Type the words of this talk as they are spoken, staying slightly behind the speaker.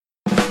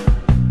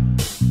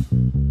So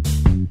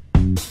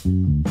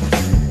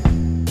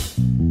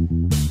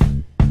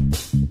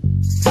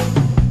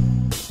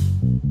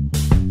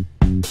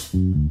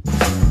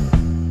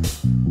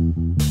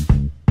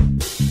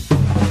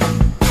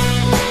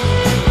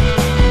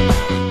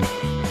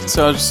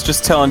I was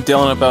just telling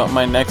Dylan about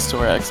my next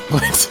door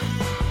exploit.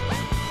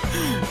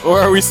 Or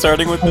are we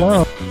starting with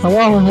Hello,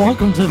 and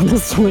welcome to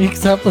this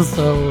week's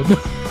episode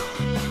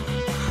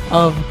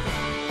of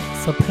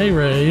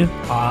Sapere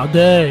A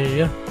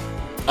Day.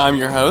 I'm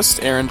your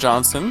host, Aaron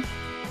Johnson.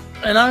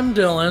 And I'm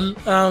Dylan.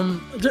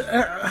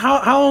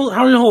 How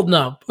are you holding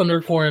up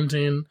under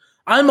quarantine?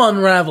 I'm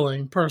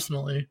unraveling,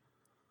 personally.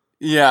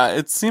 Yeah,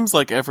 it seems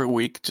like every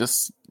week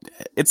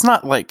it's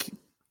not like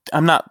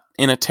I'm not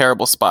in a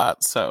terrible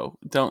spot, so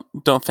don't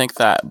think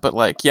that. But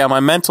like, yeah, my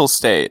mental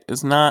state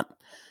is not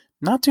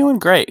doing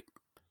great.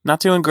 Not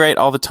doing great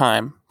all the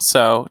time.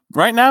 So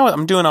right now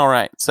I'm doing all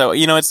right. So,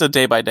 it's a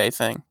day by day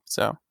thing.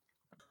 So.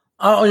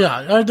 Oh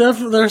yeah,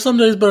 there are some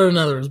days better than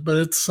others, but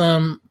it's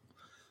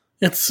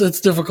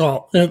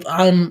difficult.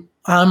 I'm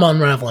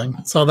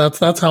unraveling. So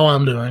that's how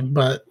I'm doing,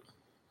 but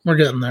we're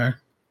getting there.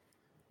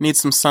 Need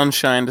some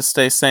sunshine to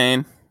stay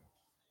sane.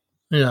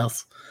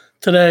 Yes.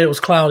 Today it was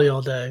cloudy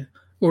all day.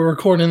 We're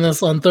recording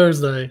this on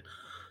Thursday,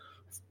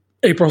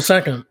 April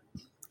 2nd.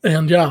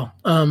 And yeah,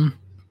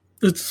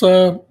 it's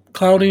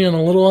cloudy and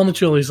a little on the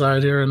chilly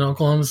side here in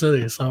Oklahoma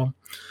City. So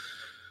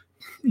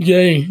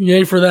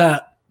yay for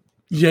that.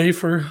 Yay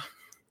for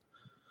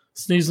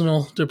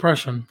seasonal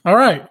depression. All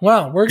right.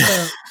 Wow. We're going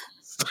to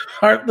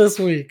start this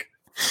week.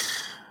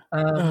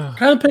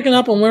 Kind of picking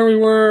up on where we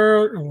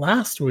were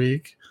last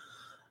week,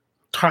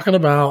 talking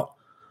about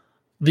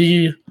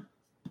the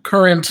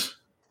current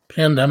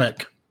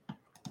pandemic.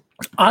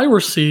 I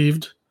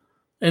received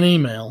an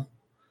email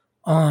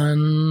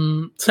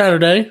on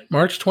Saturday,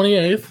 March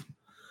 28th,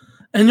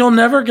 and you'll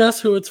never guess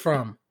who it's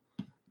from.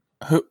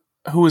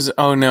 Who is?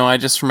 Oh no! I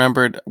just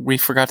remembered we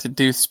forgot to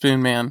do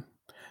Spoon Man.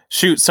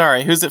 Shoot!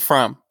 Sorry. Who's it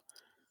from?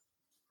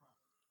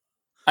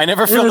 I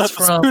never filled out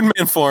the Spoon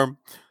Man form.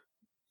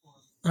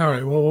 All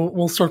right. Well,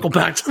 we'll circle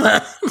back to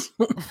that.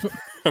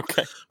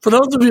 Okay. For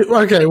those of you,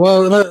 okay.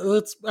 Well,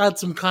 let's add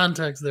some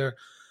context there.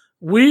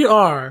 We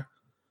are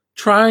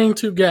trying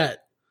to get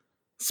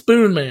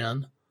Spoon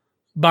Man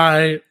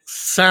by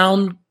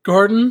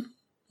Soundgarden,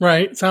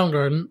 right?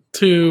 Soundgarden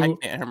I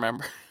can't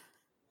remember.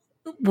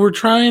 We're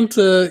trying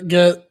to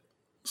get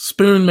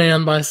Spoon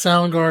Man by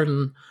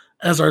Soundgarden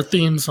as our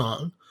theme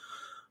song.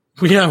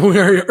 We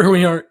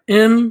are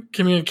in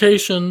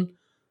communication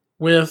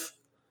with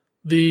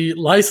the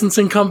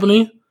licensing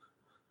company.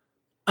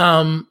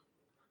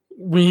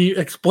 We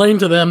explained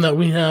to them that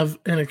we have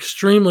an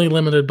extremely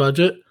limited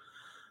budget.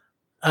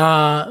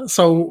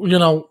 So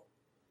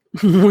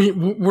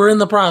we're in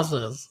the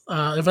process.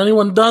 If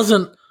anyone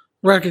doesn't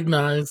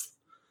recognize,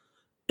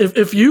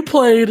 if you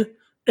played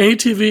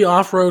ATV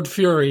Off-Road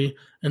Fury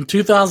in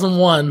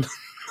 2001,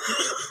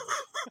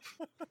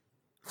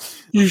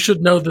 you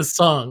should know this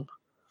song.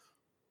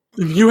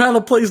 If you had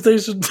a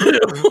PlayStation 2,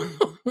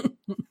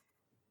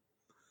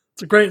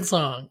 it's a great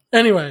song.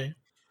 Anyway.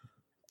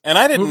 And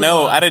I didn't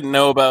know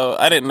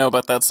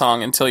about that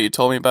song until you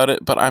told me about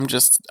it, but I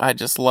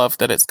just love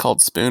that it's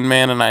called Spoon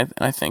Man, and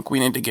I think we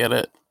need to get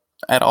it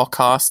at all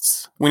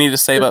costs. We need to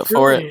save up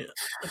for it.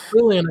 It's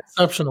really an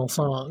exceptional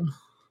song.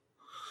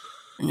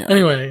 Yeah.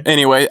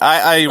 Anyway,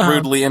 I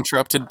rudely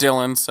interrupted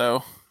Dylan,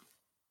 so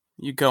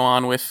you go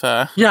on with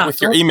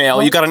your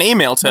email. You got an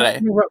email today.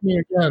 Don't interrupt me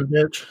again,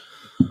 bitch.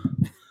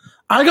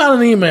 I got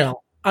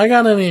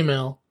an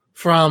email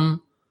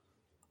from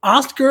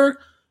Oscar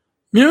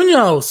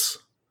Munoz,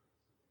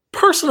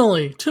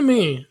 personally, to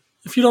me.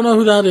 If you don't know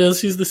who that is,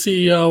 he's the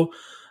CEO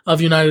of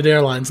United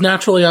Airlines.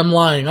 Naturally, I'm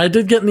lying. I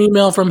did get an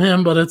email from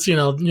him, but it's,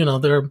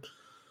 they're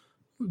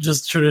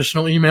just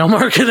traditional email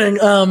marketing.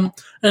 And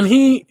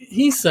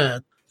he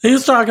said, he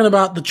was talking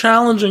about the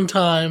challenging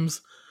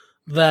times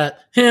that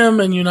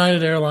him and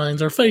United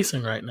Airlines are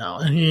facing right now.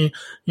 And he,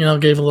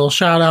 gave a little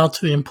shout out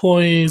to the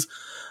employees.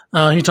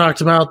 He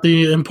talked about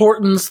the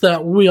importance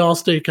that we all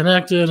stay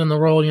connected and the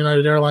role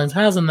United Airlines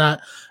has in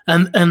that.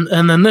 And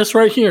then this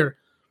right here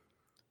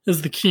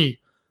is the key.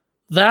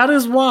 That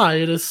is why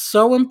it is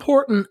so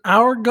important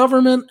our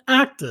government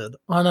acted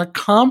on a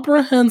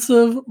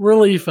comprehensive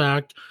relief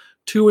act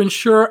to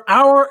ensure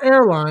our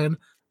airline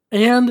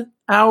and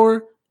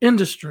our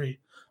industry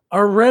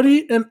are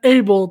ready and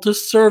able to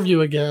serve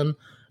you again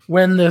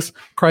when this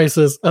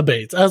crisis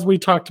abates. As we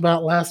talked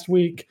about last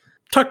week,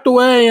 tucked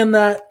away in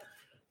that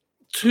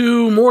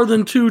more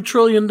than $2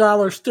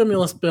 trillion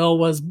stimulus bill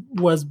was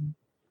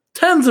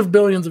tens of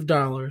billions of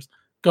dollars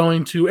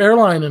going to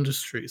airline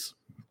industries,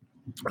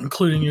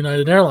 including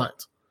United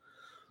Airlines.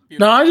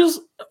 Now, I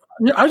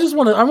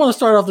want to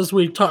start off this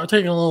week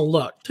taking a little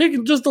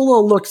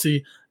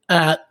look-see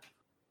at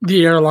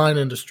the airline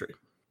industry.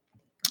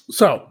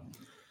 So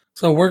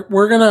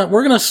we're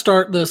gonna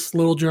start this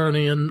little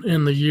journey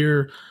in the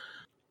year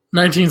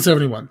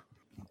 1971.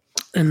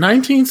 In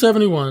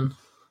 1971,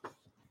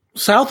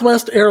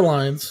 Southwest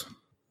Airlines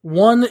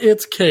won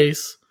its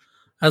case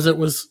as it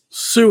was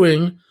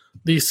suing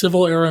the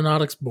Civil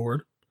Aeronautics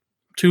Board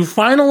to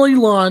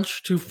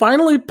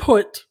finally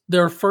put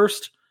their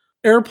first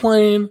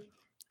airplane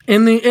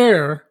in the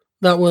air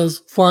that was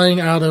flying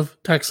out of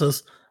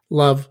Texas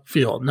Love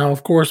Field. Now,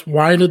 of course,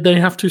 why did they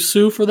have to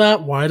sue for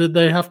that? Why did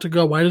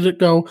it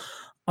go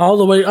all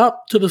the way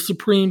up to the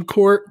Supreme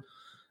Court?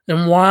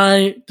 And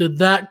why did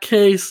that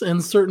case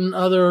and certain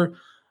other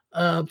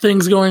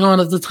things going on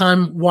at the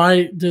time,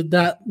 why did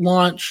that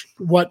launch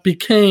what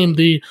became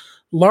the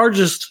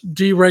largest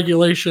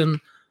deregulation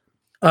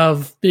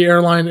of the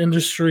airline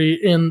industry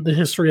in the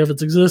history of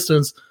its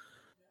existence?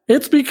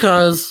 It's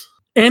because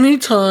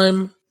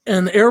anytime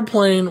an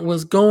airplane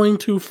was going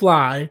to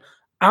fly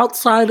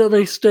outside of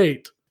a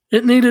state,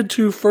 it needed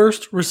to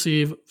first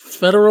receive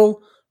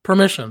federal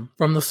permission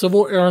from the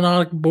Civil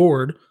Aeronautic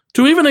Board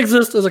to even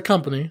exist as a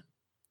company,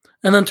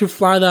 and then to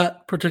fly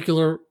that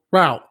particular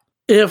route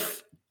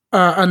if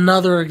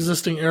another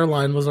existing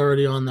airline was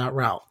already on that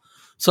route.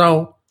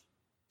 So,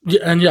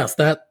 and yes,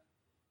 that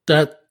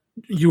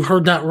you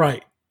heard that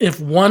right. If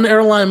one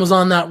airline was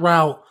on that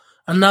route,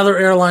 another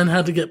airline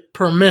had to get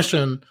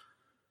permission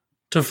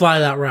to fly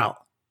that route.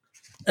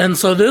 And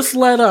so this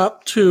led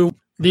up to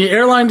the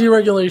Airline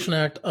Deregulation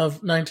Act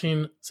of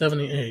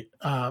 1978.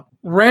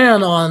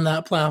 Ran on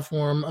that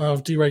platform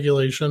of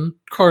deregulation.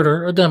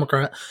 Carter, a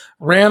Democrat,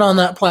 ran on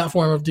that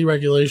platform of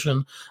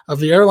deregulation of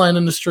the airline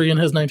industry in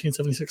his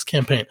 1976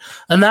 campaign.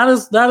 And that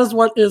is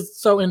what is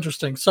so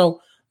interesting. So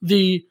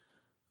we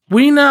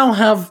now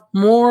have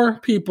more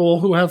people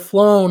who have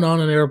flown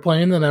on an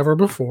airplane than ever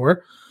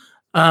before.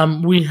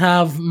 We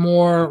have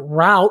more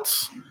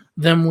routes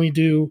than we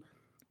do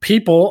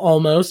people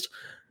almost.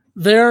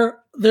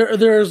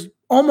 There's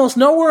almost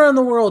nowhere in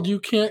the world you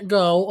can't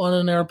go on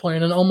an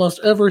airplane, and almost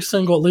every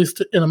single, at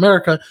least in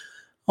America,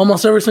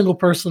 almost every single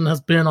person has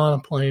been on a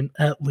plane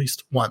at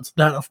least once.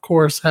 That, of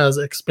course, has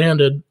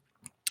expanded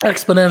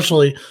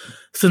exponentially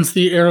since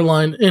the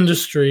airline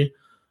industry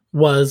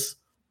was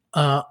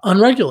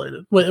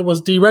unregulated. It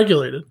was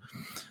deregulated.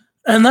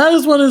 And that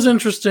is what is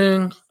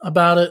interesting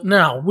about it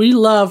now.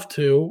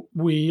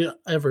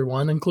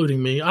 Everyone,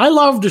 including me, I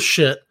love to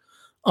shit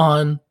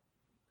on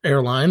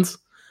airlines.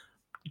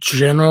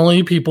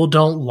 Generally, people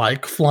don't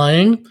like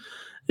flying.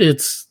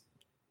 It's,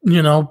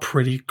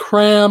 pretty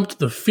cramped.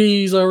 The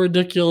fees are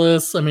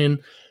ridiculous. I mean,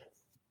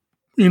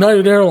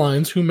 United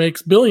Airlines, who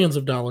makes billions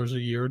of dollars a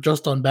year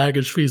just on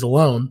baggage fees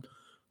alone,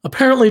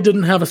 apparently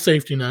didn't have a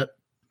safety net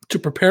to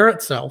prepare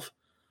itself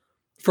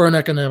for an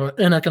economic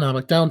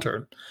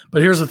downturn.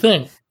 But here's the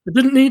thing. It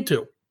didn't need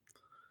to,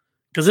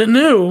 because it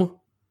knew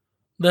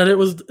that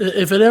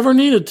if it ever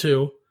needed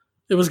to,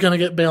 it was going to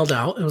get bailed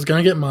out. It was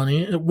going to get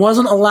money. It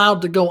wasn't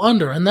allowed to go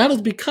under. And that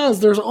is because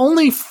there's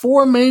only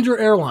 4 major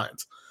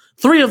airlines,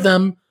 3 of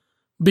them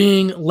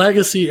being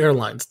legacy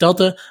airlines: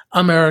 Delta,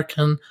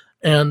 American,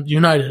 and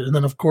United. And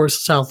then, of course,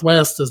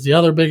 Southwest is the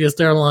other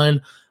biggest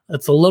airline.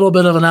 It's a little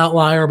bit of an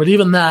outlier, but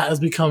even that is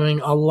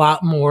becoming a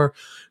lot more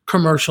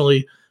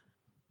commercially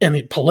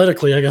and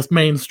politically, I guess,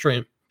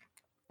 mainstream.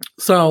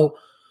 So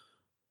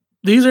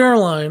these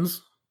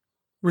airlines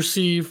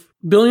receive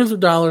billions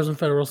of dollars in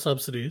federal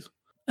subsidies.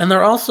 And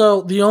they're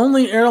also the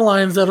only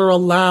airlines that are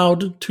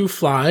allowed to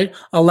fly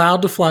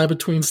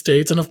between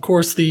states. And of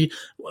course, the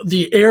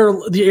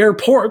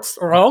airports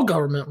are all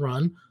government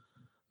run.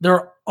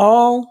 They're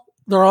all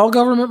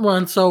government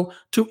run. So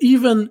to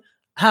even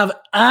have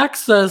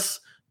access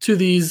to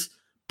these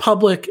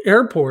public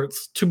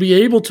airports to be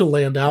able to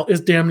land out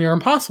is damn near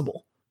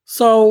impossible.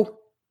 So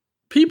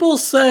people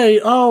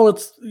say, "Oh,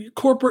 it's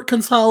corporate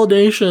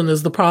consolidation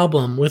is the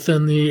problem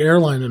within the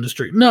airline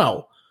industry."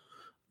 No.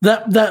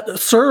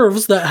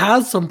 That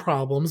has some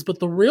problems, but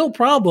the real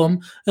problem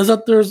is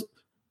that there's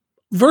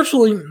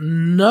virtually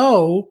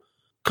no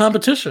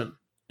competition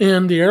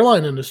in the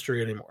airline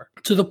industry anymore,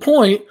 to the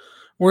point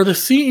where the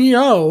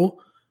CEO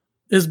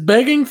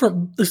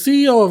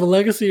of a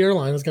legacy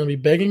airline is going to be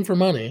begging for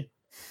money,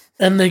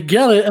 and they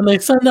get it, and they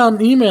send out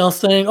an email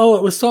saying, "Oh,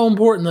 it was so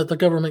important that the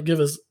government give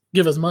us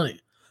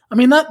money." I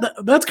mean,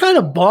 that's kind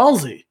of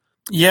ballsy.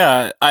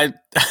 Yeah, I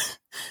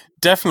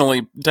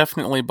definitely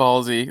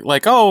ballsy.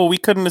 Like, oh, we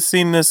couldn't have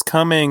seen this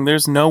coming.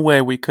 There's no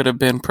way we could have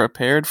been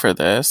prepared for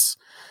this.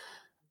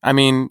 I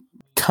mean,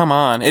 come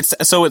on. It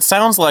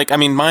sounds like, I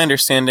mean, my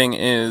understanding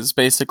is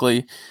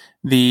basically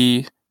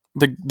the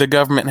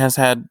government has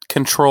had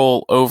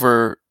control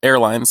over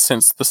airlines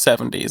since the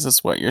 70s,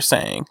 is what you're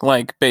saying.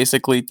 Like,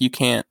 basically, you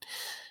can't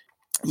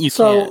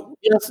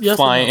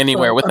fly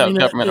anywhere without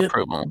government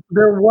approval.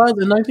 There was,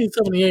 in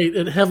 1978,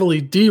 it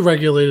heavily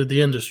deregulated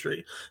the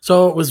industry.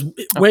 So it was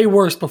way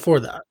worse before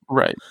that.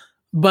 Right.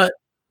 But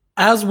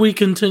as we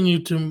continue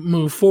to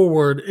move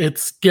forward,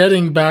 it's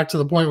getting back to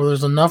the point where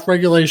there's enough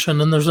regulation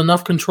and there's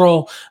enough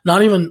control,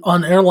 not even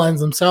on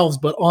airlines themselves,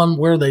 but on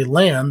where they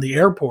land, the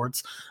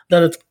airports,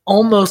 that it's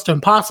almost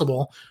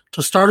impossible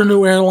to start a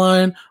new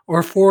airline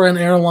or for an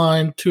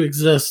airline to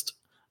exist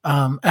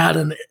at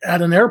an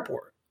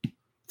airport.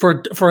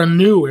 For a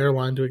new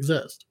airline to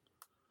exist.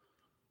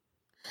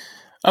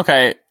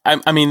 Okay,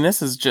 I mean,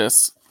 this is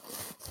just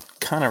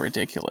kind of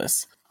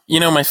ridiculous.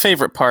 My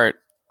favorite part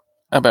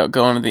about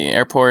going to the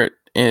airport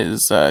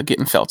is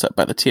getting felt up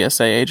by the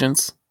TSA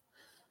agents.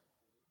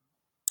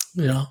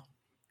 Yeah.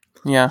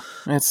 Yeah,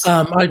 it's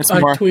I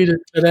more. tweeted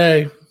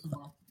today.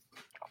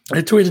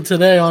 I tweeted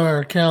today on our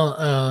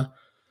account.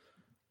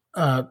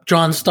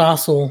 John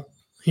Stossel.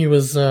 He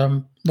was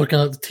looking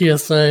at the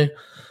TSA.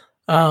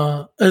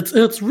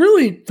 It's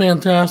really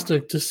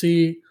fantastic to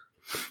see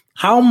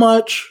how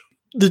much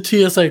the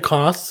TSA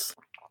costs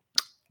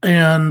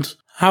and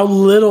how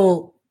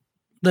little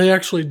they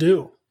actually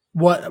do.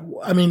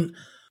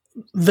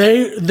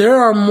 They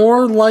are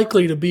more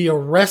likely to be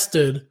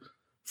arrested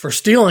for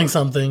stealing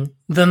something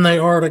than they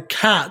are to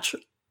catch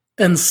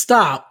and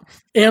stop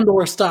a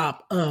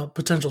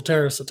potential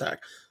terrorist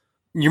attack.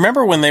 You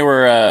remember when they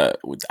were?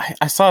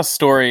 I saw a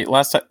story.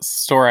 Last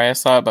story I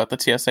saw about the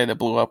TSA that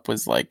blew up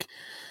was like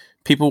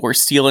people were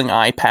stealing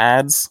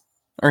iPads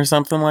or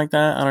something like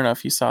that. I don't know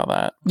if you saw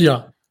that.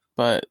 Yeah,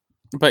 but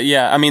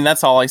yeah, I mean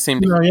that's all I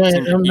seem to, hear.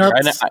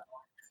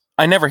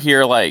 I never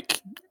hear like,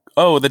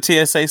 oh, the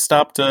TSA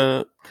stopped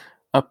a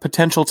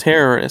potential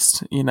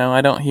terrorist.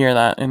 I don't hear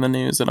that in the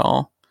news at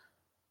all.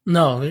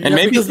 No, and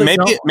maybe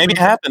it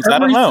happens. I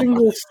don't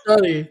know.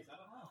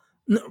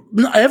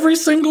 Every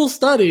single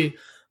study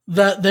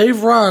that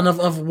they've run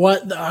of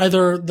what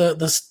either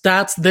the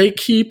stats they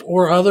keep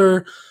or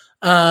other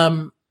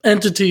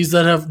entities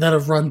that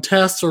have run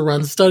tests or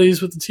run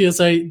studies with the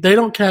TSA, they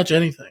don't catch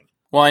anything.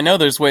 Well, I know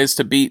there's ways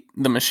to beat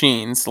the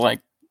machines. Like,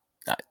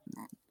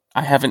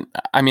 I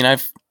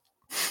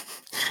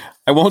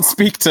won't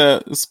speak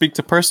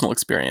to personal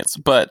experience,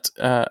 but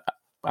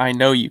I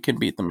know you can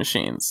beat the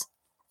machines.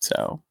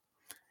 So,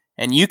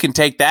 and you can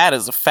take that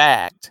as a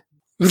fact.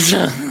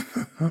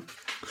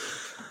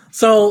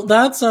 So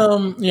that's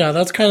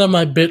kind of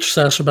my bitch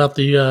sesh about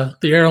the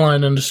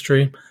airline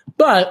industry.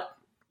 But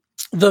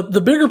the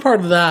bigger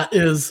part of that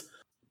is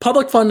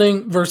public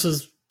funding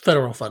versus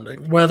federal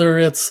funding, whether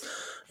it's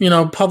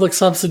public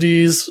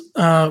subsidies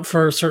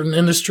for certain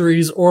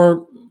industries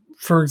or,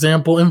 for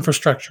example,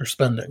 infrastructure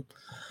spending.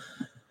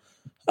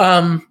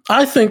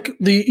 I think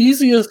the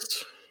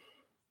easiest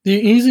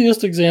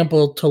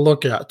example to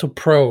look at, to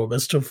probe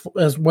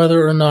as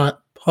whether or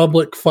not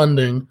public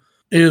funding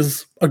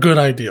is a good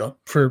idea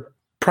for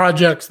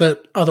projects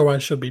that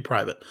otherwise should be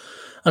private.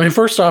 I mean,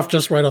 first off,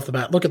 just right off the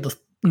bat, look at the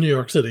New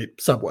York City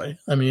subway.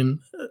 I mean,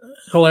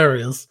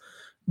 hilarious.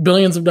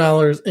 Billions of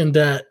dollars in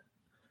debt,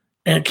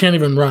 and it can't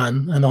even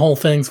run, and the whole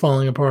thing's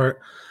falling apart.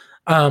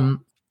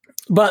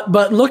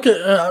 But look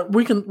at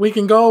we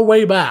can go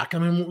way back. I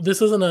mean,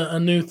 this isn't a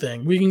new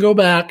thing. We can go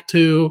back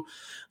to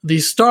the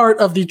start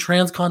of the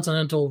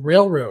Transcontinental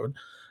Railroad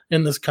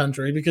in this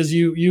country, because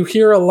you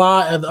hear a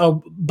lot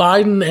of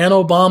Biden and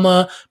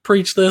Obama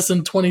preach this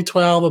in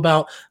 2012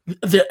 about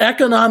the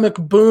economic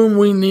boom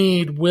we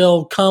need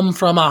will come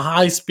from a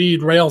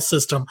high-speed rail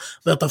system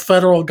that the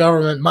federal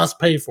government must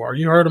pay for.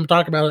 You heard them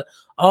talk about it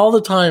all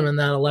the time in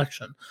that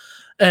election.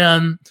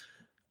 And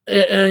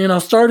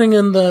starting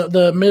in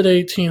the mid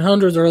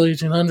 1800s, early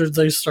 1800s,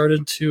 they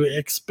started to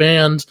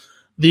expand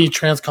the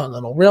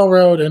Transcontinental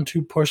Railroad and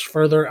to push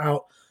further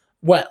out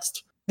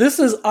west. This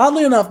is,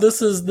 oddly enough,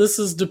 this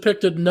is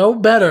depicted no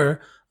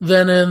better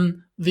than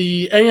in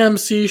the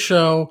AMC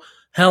show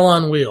Hell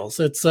on Wheels.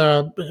 It's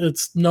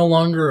no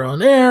longer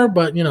on air,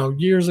 but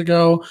years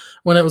ago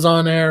when it was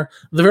on air,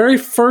 the very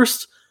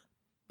first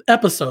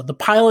episode, the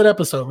pilot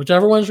episode, which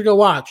everyone should go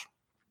watch,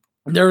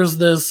 there's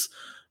this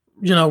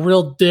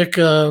real dick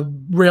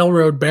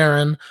railroad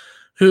baron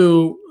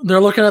who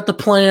they're looking at the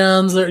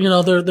plans.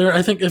 They're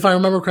I think, if I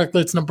remember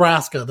correctly, it's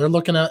Nebraska. They're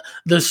looking at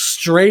this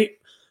straight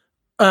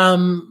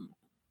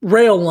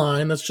rail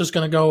line that's just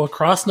going to go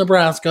across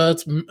Nebraska.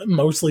 It's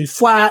mostly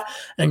flat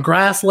and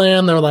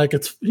grassland. They're like,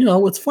 it's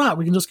flat.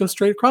 We can just go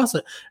straight across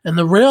it. And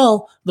the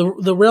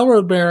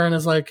railroad baron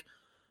is like,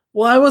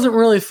 well, I wasn't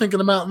really thinking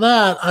about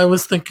that. I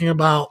was thinking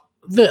about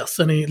this.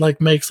 And he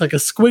makes a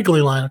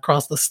squiggly line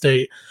across the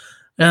state.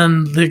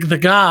 And the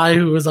guy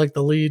who was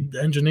the lead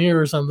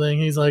engineer or something,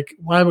 he's like,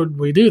 why would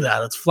we do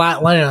that? It's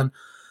flat land.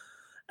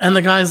 And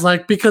the guy's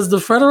like, because the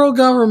federal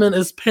government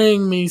is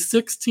paying me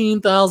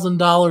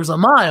 $16,000 a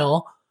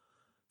mile.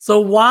 So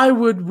why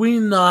would we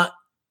not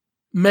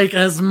take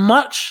as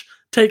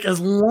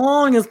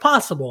long as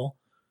possible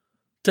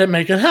to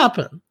make it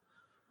happen?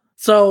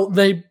 So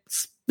they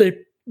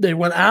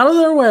went out of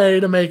their way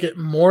to make it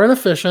more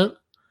inefficient,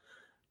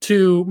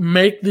 to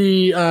make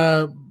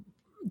the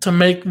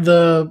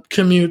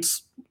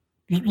commutes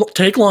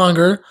take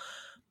longer,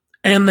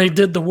 and they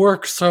did the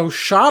work so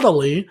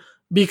shoddily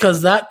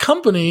because that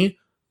company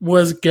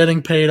was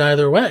getting paid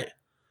either way.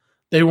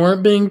 They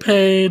weren't being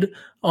paid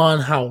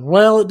on how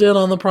well it did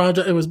on the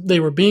project.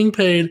 They were being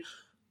paid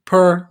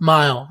per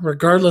mile,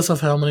 regardless of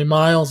how many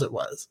miles it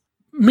was.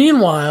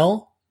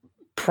 Meanwhile,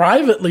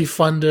 privately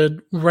funded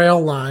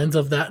rail lines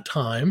of that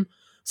time,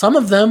 some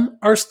of them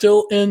are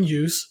still in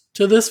use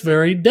to this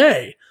very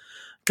day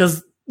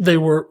because they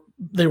were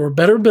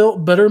better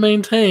built, better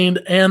maintained,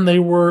 and they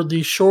were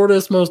the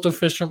shortest, most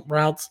efficient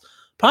routes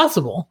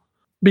possible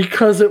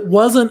because it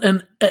wasn't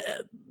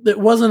it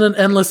wasn't an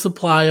endless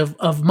supply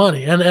of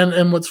money.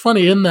 And what's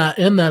funny in that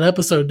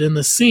episode, in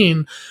the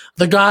scene,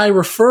 the guy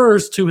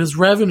refers to his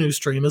revenue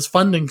stream, his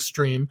funding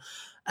stream,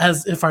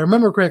 as, if I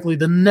remember correctly,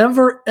 the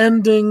never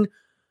ending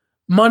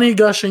money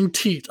gushing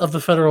teat of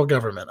the federal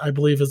government, I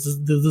believe is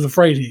the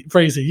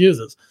phrase he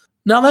uses.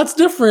 Now that's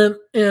different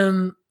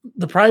in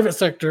the private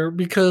sector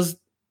because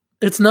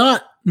it's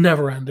not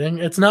never ending.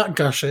 It's not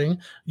gushing.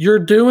 You're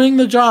doing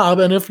the job.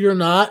 And if you're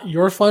not,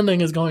 your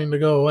funding is going to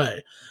go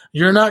away.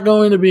 You're not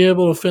going to be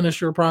able to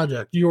finish your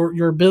project.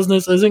 Your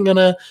business isn't going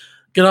to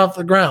get off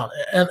the ground.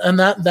 And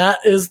that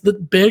is the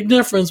big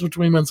difference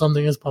between when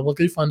something is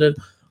publicly funded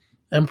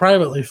and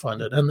privately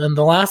funded. And then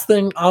the last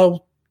thing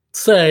I'll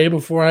say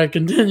before I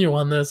continue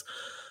on this,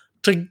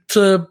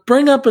 to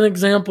bring up an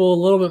example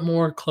a little bit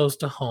more close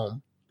to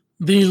home.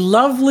 The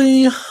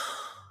lovely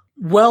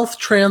wealth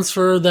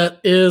transfer that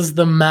is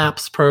the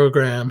MAPS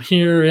program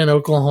here in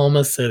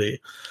Oklahoma City.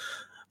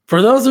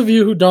 For those of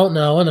you who don't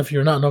know, and if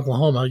you're not in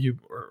Oklahoma,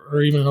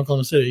 or even in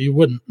Oklahoma City, you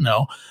wouldn't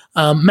know.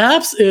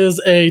 MAPS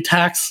is a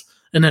tax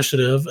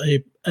initiative,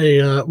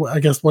 I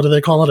guess, what do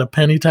they call it? A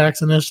penny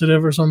tax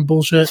initiative or some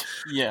bullshit.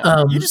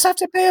 Yeah, you just have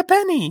to pay a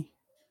penny.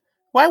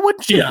 Why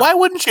wouldn't you? Yeah. Why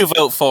wouldn't you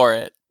vote for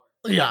it?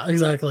 Yeah,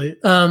 exactly.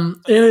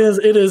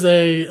 It is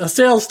a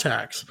sales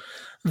tax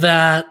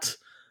that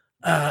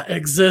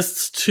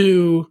exists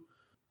to.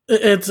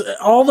 It's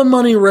all the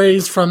money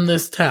raised from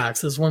this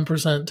tax, this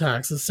 1%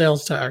 tax, this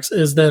sales tax,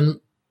 is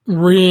then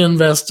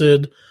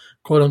reinvested,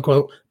 quote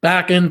unquote,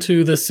 back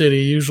into the city,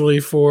 usually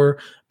for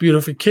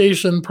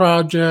beautification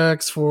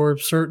projects, for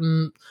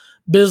certain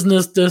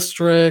business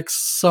districts,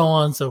 so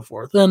on and so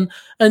forth. And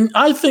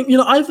I think,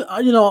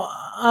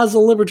 as a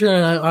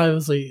libertarian, I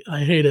obviously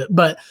hate it,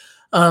 but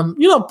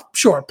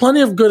sure,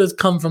 plenty of good has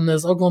come from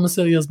this. Oklahoma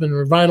City has been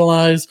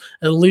revitalized,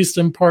 at least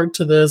in part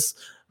to this.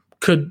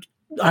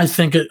 I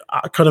think it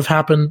could have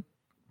happened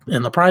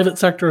in the private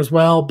sector as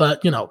well,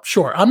 but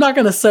sure, I'm not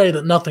going to say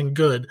that nothing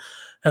good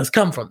has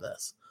come from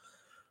this.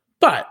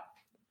 But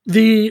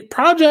the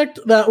project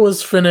that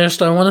was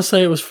finished, I want to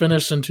say it was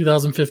finished in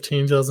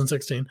 2015,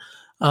 2016,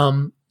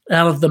 out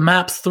of the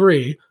MAPS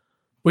 3,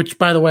 which,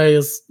 by the way,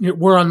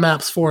 we're on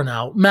MAPS 4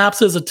 now.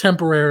 MAPS is a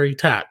temporary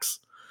tax.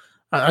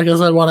 I guess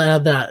I want to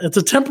add that. It's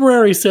a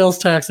temporary sales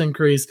tax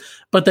increase,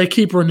 but they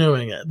keep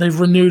renewing it. They've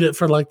renewed it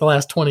for like the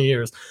last 20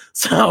 years.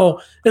 So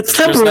it's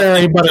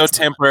temporary, but it's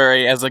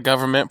temporary as a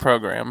government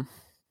program.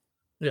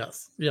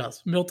 Yes.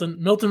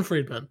 Milton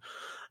Friedman.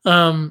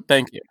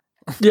 Thank you.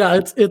 Yeah,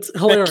 it's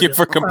hilarious. Thank you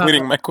for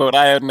completing my quote.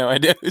 I had no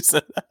idea who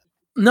said that.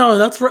 No,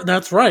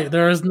 that's right.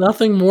 There is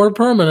nothing more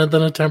permanent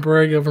than a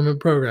temporary government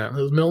program.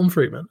 It was Milton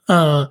Friedman.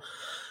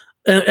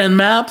 And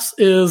MAPS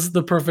is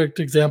the perfect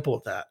example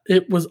of that.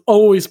 It was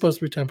always supposed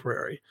to be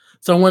temporary.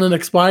 So when it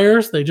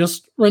expires, they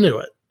just renew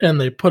it.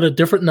 And they put a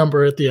different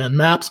number at the end.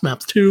 MAPS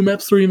 2,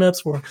 MAPS 3, MAPS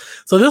 4.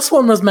 So this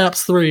one was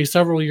MAPS 3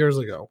 several years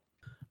ago.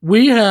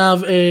 We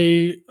have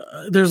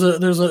there's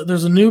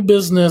a new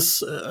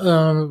business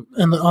on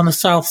the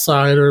south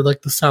side, or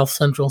like the south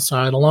central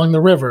side along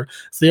the river.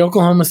 It's the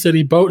Oklahoma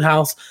City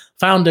Boathouse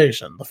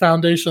Foundation. The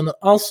foundation that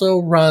also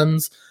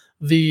runs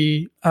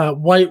the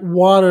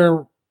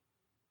whitewater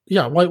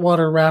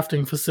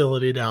rafting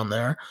facility down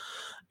there.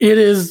 It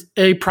is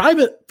a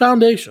private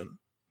foundation.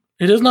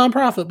 It is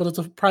nonprofit, but it's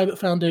a private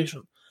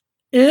foundation.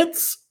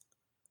 It's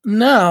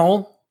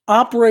now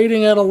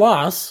operating at a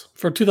loss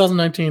for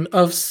 2019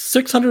 of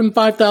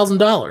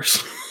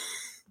 $605,000.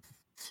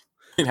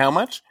 And how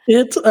much?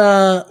 It's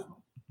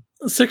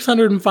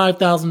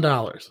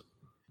 $605,000.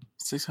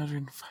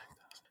 $605,000.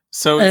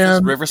 So is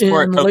this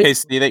Riversport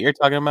OKC that you're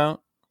talking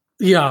about?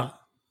 Yeah.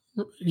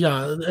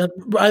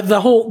 The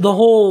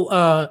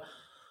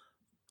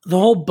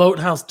whole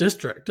Boathouse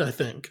district, I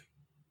think.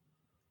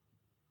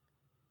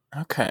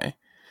 Okay.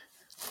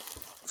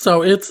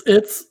 So it's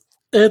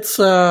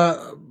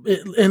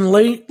in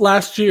late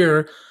last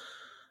year,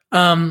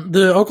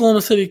 the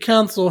Oklahoma City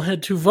Council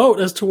had to vote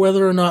as to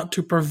whether or not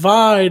to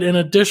provide an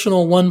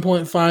additional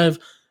 $1.5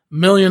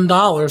 million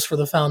for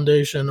the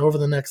foundation over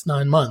the next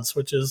 9 months,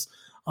 which is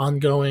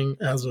ongoing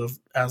as of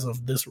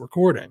this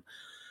recording.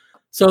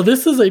 So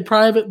this is a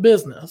private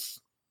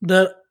business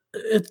that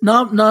it's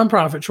not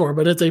nonprofit, sure,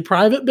 but it's a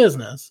private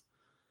business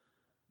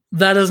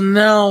that is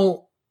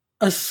now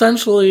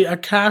essentially a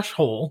cash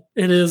hole.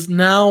 It is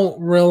now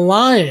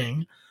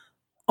relying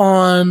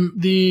on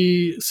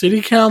the city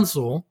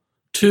council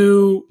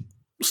to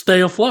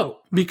stay afloat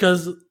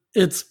because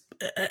it's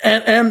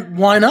and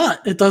why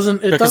not? It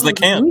doesn't need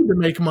to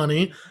make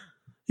money.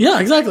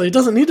 Yeah, exactly. It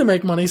doesn't need to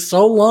make money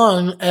so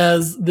long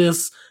as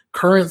this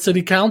current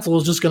city council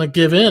is just going to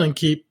give in and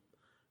keep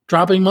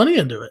dropping money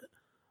into it.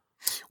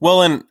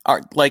 Well, and so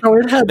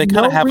it had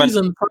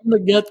reason from the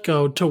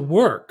get-go to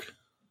work.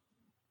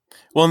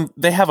 Well,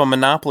 they have a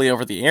monopoly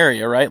over the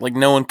area, right? Like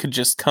no one could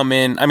just come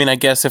in. I mean, I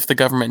guess if the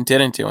government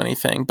didn't do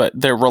anything, but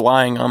they're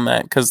relying on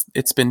that because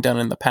it's been done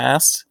in the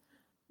past.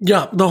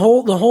 Yeah, the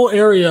whole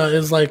area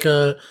is like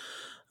a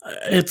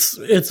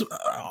it's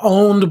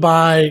owned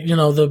by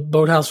the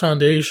Boathouse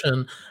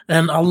Foundation,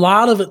 and a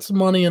lot of its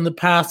money in the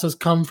past has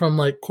come from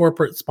like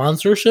corporate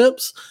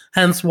sponsorships.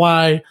 Hence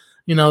why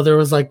there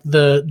was like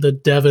the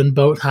Devon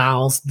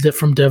Boathouse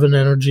from Devon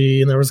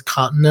Energy, and there was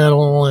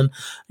Continental, and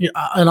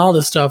all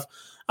this stuff.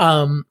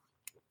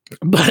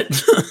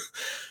 But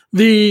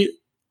the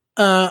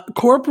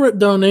corporate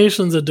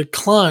donations had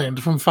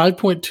declined from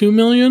 5.2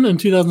 million in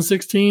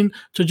 2016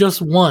 to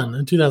just 1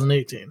 in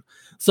 2018.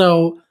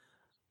 So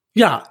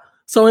yeah.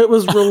 So it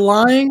was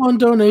relying on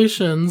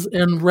donations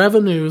and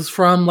revenues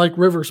from like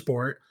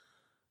Riversport,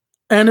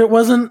 and it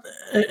wasn't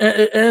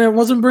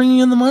bringing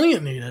in the money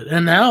it needed.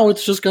 And now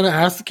it's just going to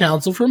ask the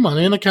council for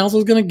money, and the council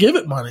is going to give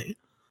it money.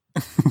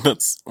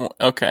 That's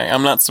okay.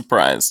 I'm not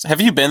surprised. Have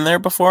you been there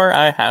before?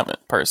 I haven't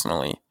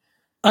personally.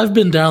 I've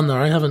been down there.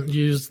 I haven't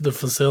used the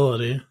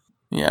facility.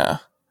 Yeah.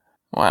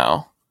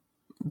 Wow.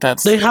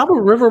 They have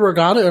a river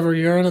regatta every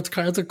year, and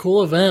it's a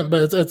cool event,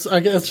 but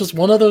it's just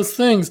one of those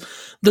things.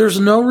 There's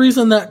no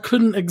reason that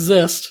couldn't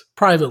exist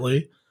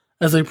privately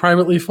as a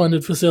privately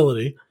funded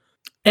facility.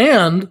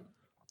 And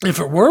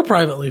if it were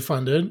privately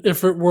funded,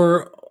 if it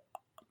were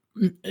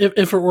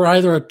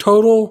either a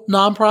total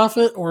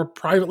nonprofit or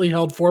privately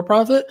held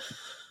for-profit,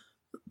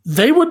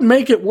 they would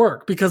make it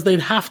work because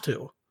they'd have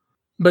to.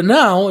 But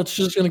now it's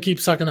just going to keep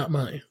sucking up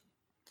money,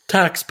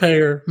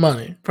 taxpayer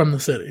money from the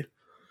city.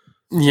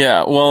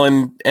 Yeah, well,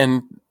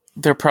 and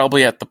they're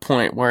probably at the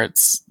point where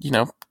it's,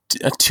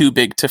 a too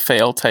big to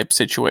fail type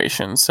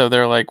situation. So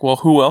they're like, well,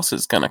 who else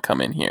is going to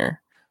come in here,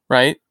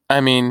 right?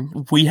 I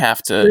mean, we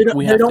have to.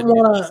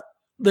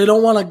 They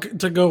don't want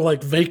to go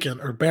like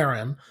vacant or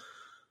barren,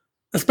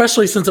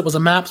 especially since it was a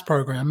MAPS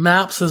program.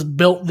 MAPS has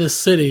built this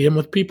city, and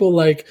with people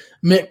like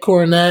Mick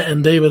Cornett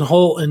and David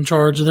Holt in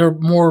charge, they're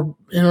more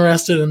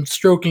interested in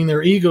stroking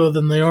their ego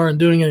than they are in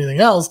doing anything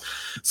else.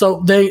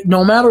 So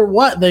no matter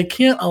what, they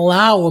can't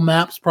allow a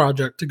MAPS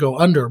project to go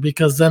under,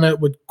 because then it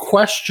would call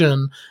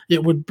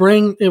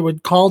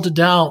to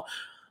doubt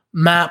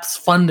MAPS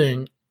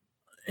funding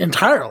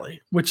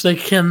entirely, which they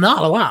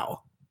cannot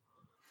allow.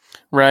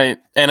 Right.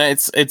 And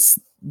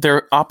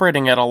they're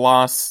operating at a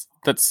loss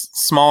that's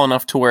small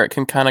enough to where it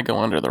can kind of go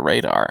under the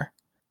radar.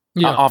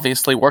 Yeah.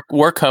 Obviously,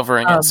 we're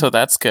covering it, so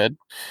that's good.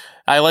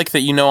 I like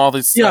that all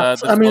these. Yeah,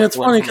 I mean, it's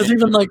funny because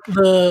even like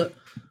they're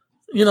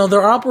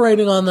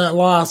operating on that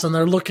loss, and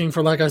they're looking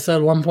for, like I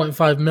said,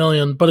 1.5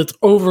 million, but it's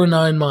over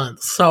 9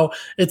 months, so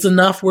it's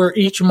enough where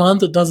each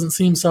month it doesn't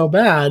seem so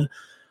bad,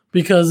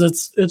 because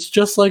it's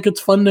just like it's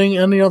funding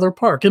any other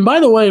park. And by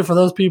the way, for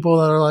those people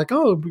that are like,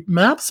 oh,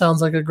 MAP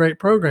sounds like a great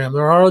program,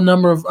 there are a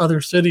number of other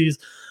cities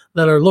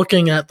that are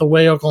looking at the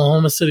way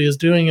Oklahoma City is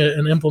doing it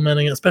and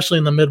implementing it, especially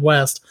in the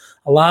Midwest.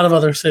 A lot of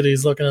other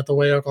cities looking at the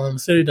way Oklahoma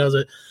City does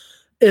it.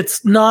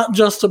 It's not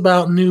just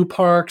about new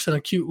parks and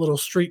a cute little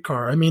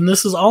streetcar. I mean,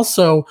 this is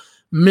also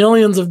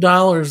millions of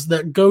dollars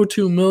that go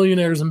to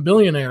millionaires and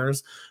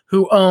billionaires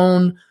who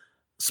own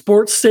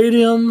sports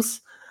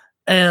stadiums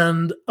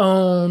and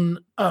own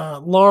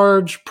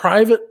large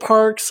private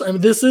parks. I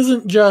mean, this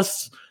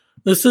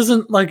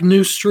isn't like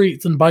new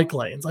streets and bike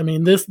lanes. I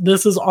mean, this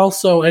is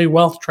also a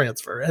wealth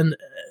transfer, and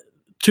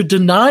to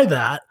deny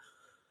that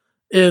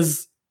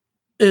is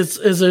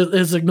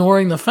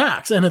ignoring the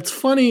facts. And it's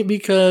funny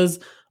because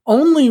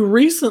only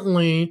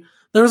recently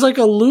there's like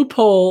a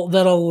loophole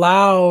that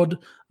allowed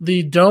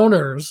the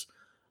donors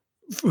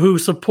who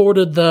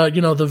supported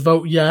the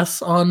vote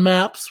yes on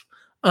MAPS.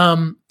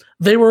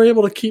 They were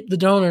able to keep the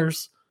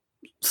donors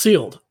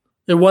sealed.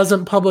 It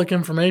wasn't public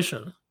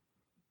information.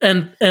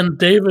 And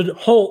David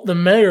Holt, the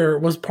mayor,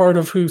 was part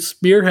of who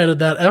spearheaded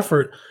that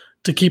effort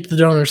to keep the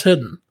donors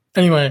hidden.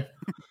 Anyway,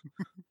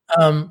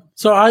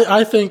 so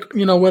I think,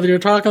 whether you're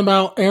talking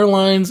about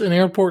airlines and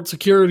airport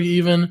security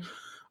even,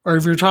 or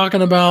if you're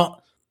talking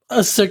about a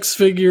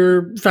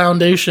 6-figure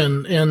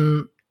foundation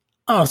in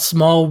a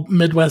small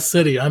Midwest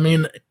city, I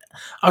mean,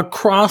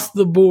 across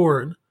the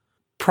board,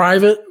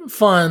 private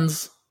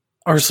funds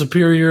are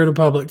superior to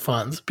public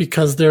funds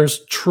because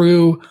there's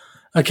true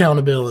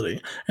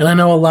accountability. And I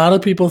know a lot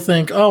of people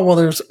think, oh, well,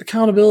 there's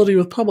accountability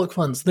with public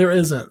funds. There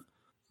isn't.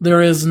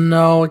 There is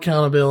no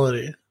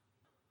accountability.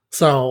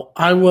 So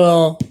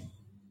I'll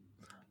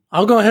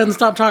go ahead and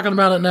stop talking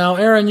about it now.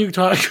 Aaron, you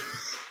talk.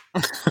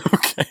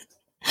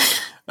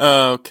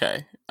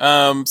 Okay.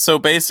 So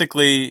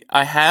basically,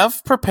 I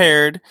have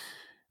prepared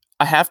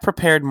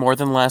more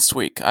than last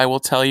week. I will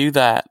tell you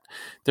that.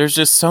 There's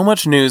just so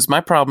much news. My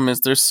problem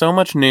is there's so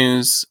much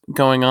news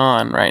going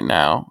on right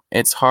now.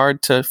 It's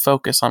hard to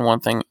focus on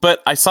one thing.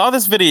 But I saw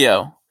this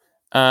video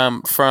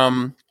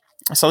from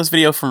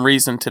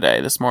Reason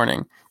this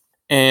morning.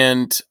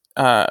 And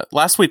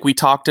last week we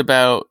talked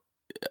about,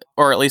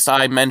 or at least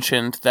I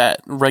mentioned,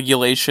 that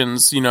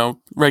regulations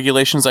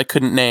I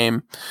couldn't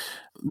name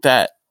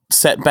that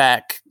set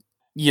back,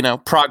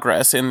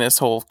 progress in this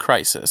whole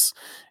crisis.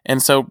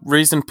 And so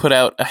Reason put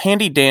out a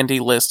handy-dandy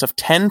list of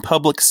 10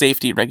 public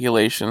safety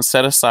regulations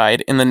set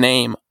aside in the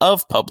name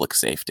of public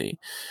safety.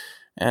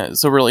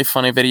 It's a really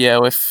funny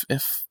video. If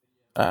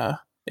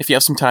you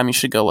have some time, you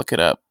should go look it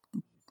up.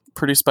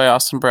 Produced by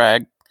Austin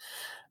Bragg.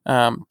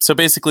 So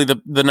basically,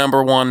 the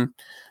number one,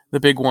 the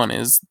big one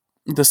is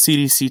the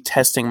CDC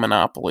testing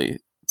monopoly.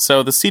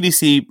 So the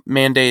CDC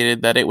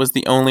mandated that it was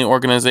the only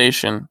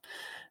organization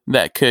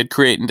that could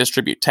create and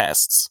distribute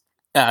tests.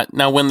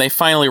 Now, when they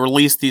finally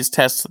released these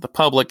tests to the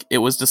public, it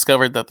was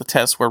discovered that the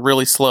tests were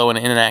really slow and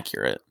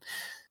inaccurate.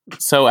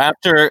 So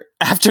after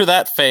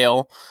that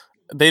fail,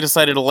 they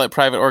decided to let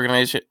private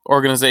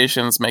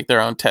organizations make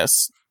their own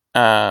tests,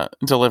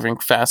 delivering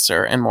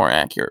faster and more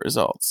accurate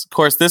results. Of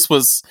course,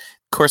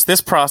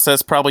 this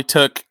process probably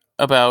took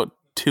about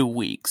 2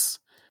 weeks.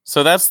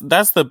 So that's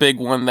the big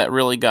one that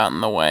really got in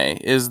the way,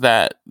 is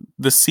that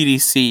the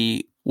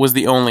CDC was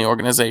the only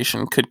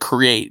organization could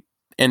create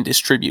and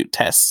distribute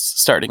tests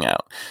starting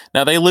out.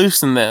 Now they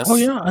loosened this. Oh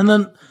yeah, and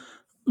then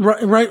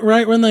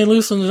right when they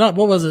loosened it up,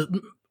 what was it?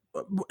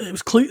 It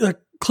was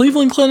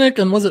Cleveland Clinic,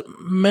 and was it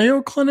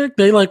Mayo Clinic?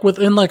 They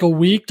within a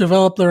week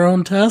developed their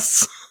own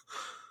tests.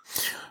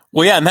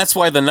 Well, yeah, and that's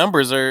why the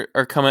numbers are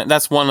coming.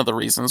 That's one of the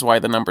reasons why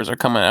the numbers are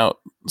coming out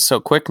so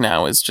quick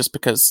now, is just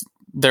because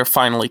they're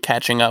finally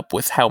catching up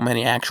with how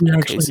many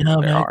actual cases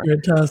there are.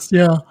 Tests,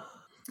 yeah.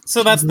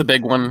 So that's the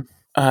big one.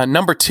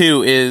 Number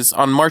 2 is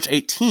on March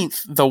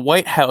 18th, the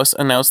White House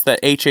announced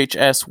that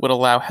HHS would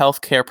allow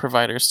healthcare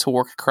providers to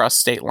work across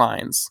state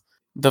lines.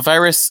 The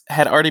virus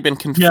had already been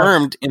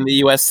confirmed in the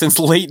U.S. since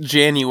late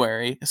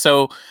January,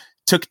 so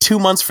took 2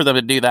 months for them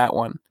to do that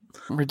one.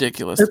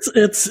 Ridiculous.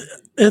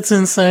 It's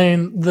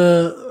insane,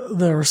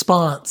 the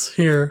response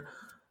here,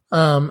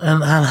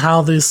 and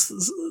how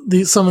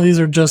some of these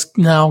are just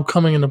now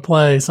coming into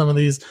play. Some of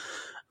these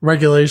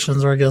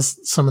regulations, or I guess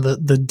some of the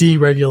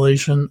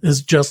deregulation,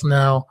 is just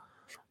now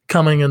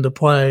coming into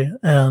play,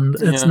 and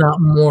it's not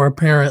more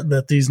apparent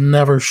that these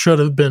never should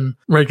have been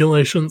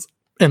regulations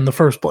in the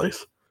first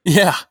place.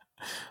 Yeah,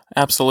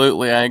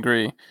 absolutely, I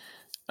agree.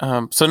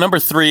 So number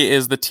 3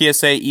 is the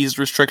TSA eased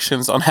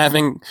restrictions on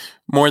having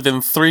more than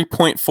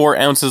 3.4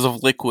 ounces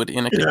of liquid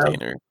in a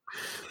container.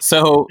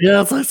 So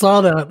yes, I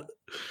saw that.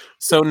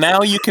 So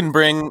now you can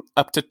bring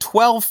up to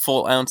 12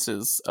 full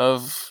ounces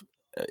of,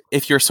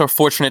 if you're so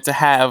fortunate to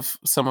have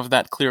some of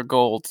that clear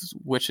gold,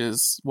 which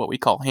is what we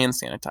call hand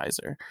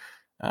sanitizer.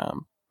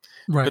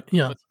 Right.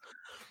 Yeah.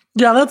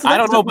 Yeah. That's I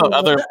don't know about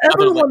other.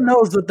 Everyone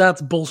knows that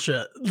that's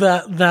bullshit.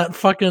 That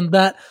fucking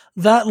that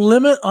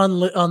limit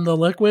on the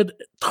liquid,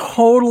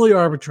 totally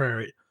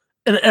arbitrary,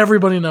 and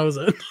everybody knows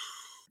it.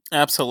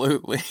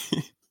 Absolutely.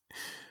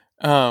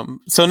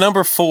 So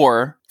number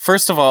 4.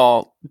 First of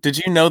all, did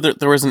you know that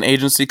there was an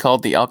agency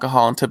called the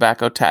Alcohol and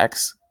Tobacco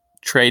Tax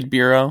Trade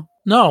Bureau?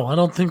 No, I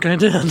don't think I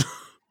did.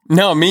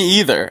 No, me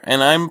either,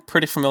 and I'm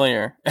pretty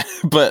familiar,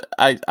 but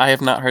I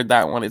have not heard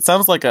that one. It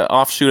sounds like an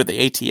offshoot of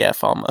the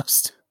ATF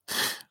almost.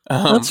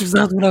 That's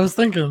exactly what I was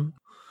thinking.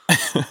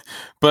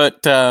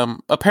 But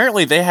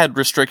apparently they had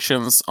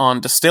restrictions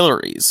on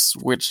distilleries,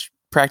 which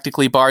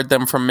practically barred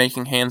them from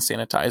making hand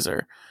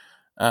sanitizer,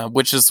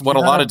 which is what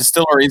a lot of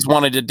distilleries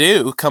wanted to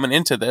do coming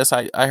into this.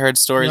 I heard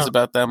stories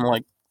about them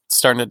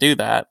starting to do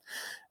that.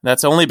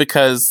 That's only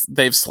because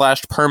they've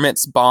slashed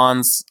permits,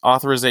 bonds,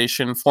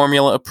 authorization,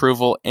 formula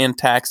approval, and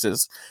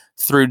taxes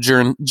through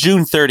June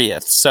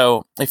 30th.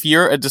 So if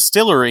you're a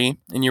distillery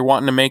and you're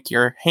wanting to make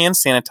your hand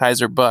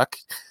sanitizer buck,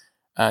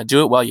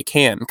 do it while you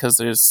can, because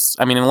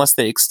unless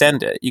they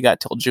extend it, you got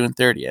till June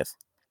 30th.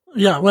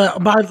 Yeah, well,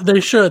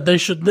 they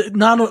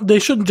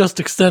shouldn't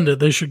just extend it.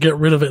 They should get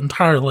rid of it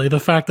entirely.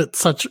 The fact that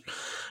such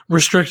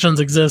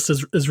restrictions exist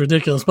is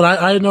ridiculous.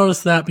 But I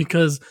noticed that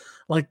because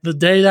the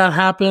day that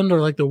happened,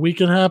 or the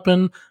weekend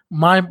happened,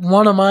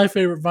 one of my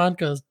favorite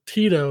vodkas,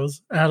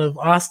 Tito's, out of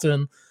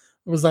Austin,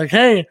 was like,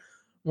 "Hey,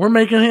 we're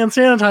making hand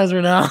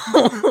sanitizer now,"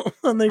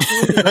 and they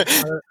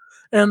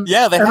and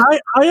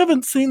I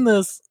haven't seen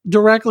this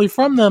directly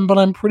from them, but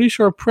I'm pretty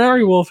sure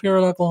Prairie Wolf here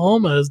in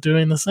Oklahoma is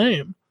doing the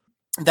same.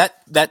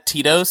 That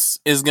Tito's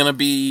is gonna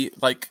be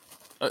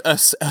a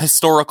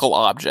historical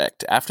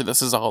object after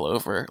this is all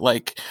over.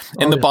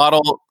 The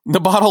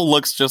bottle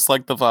looks just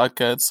like the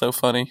vodka. It's so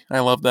funny.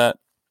 I love that.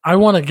 I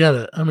want to get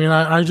it. I mean,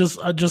 I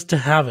just to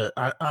have it.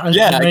 I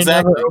exactly.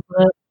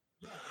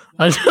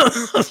 I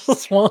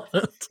just want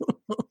it.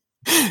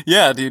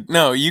 Yeah, dude.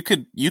 No, you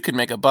could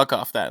make a buck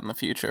off that in the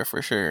future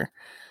for sure.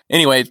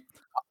 Anyway,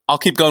 I'll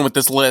keep going with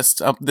this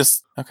list.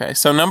 Okay,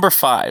 so number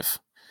 5.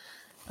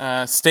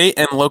 State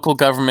and local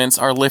governments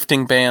are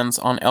lifting bans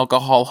on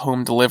alcohol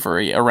home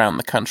delivery around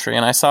the country,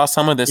 and I saw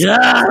some of this.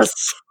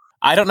 Yes.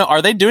 I don't know.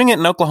 Are they doing it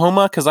in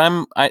Oklahoma? Because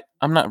I'm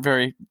not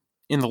very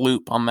in the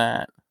loop on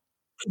that.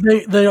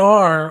 They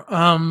are.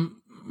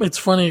 It's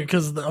funny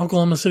because the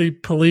Oklahoma City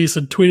Police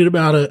had tweeted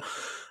about it,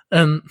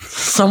 and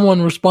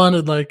someone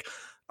responded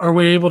 "Are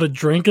we able to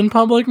drink in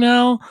public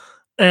now?"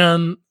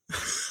 And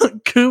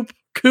Coop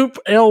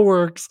Ale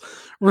Works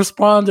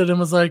responded and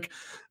was like,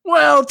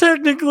 "Well,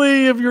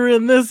 technically, if you're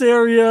in this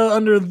area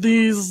in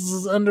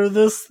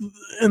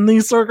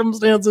these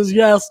circumstances,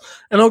 yes."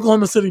 And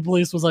Oklahoma City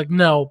Police was like,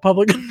 "No,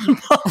 public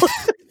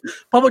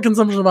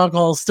consumption of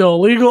alcohol is still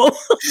illegal."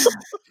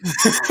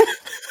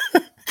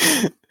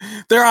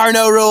 There are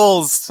no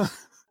rules.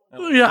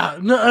 Yeah,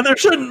 no, there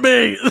shouldn't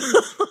be.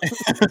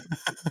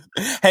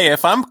 Hey,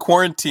 if I'm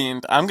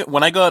quarantined,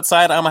 when I go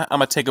outside, I'm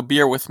gonna take a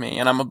beer with me,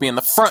 and I'm gonna be in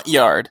the front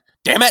yard.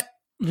 Damn it!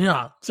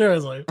 Yeah,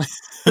 seriously.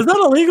 Is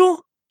that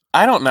illegal?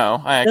 I don't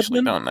know. I actually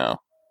Edmund? don't know.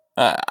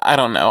 I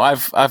don't know.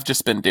 I've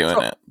just been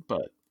doing it,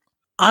 but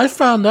I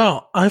found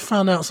out.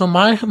 So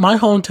my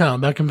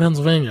hometown back in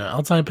Pennsylvania,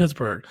 outside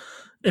Pittsburgh,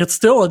 it's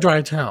still a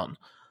dry town.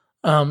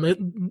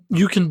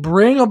 You can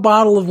bring a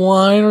bottle of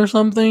wine or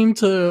something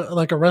to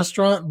like a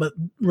restaurant, but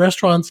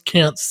restaurants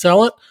can't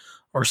sell it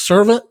or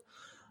serve it.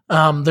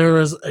 There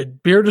is a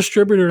beer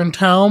distributor in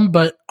town,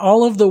 but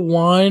all of the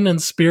wine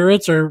and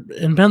spirits are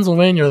in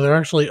Pennsylvania. They're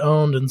actually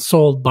owned and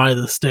sold by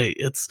the state.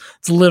 It's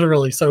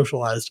literally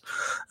socialized.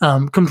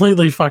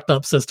 Completely fucked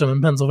up system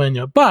in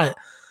Pennsylvania. But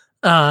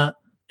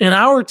in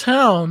our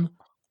town,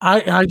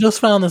 I just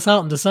found this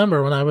out in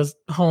December when I was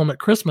home at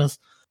Christmas.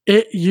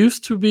 It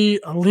used to be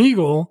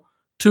illegal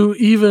to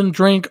even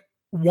drink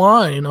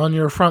wine on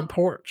your front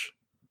porch.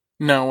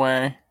 no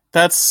way.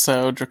 That's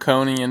so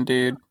draconian,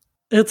 dude.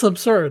 It's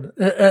absurd,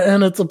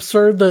 and it's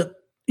absurd that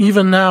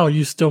even now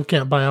you still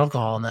can't buy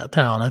alcohol in that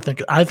town. I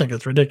think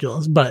it's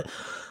ridiculous. But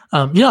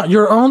yeah,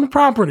 your own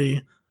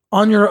property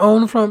on your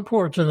own front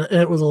porch, and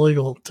it was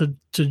illegal to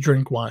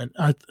drink wine.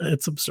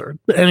 It's absurd.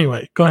 But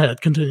anyway, go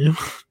ahead, continue.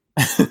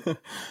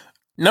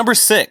 Number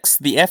 6,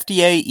 the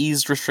FDA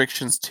eased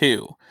restrictions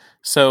too.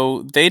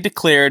 So they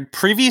declared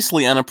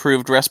previously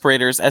unapproved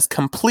respirators as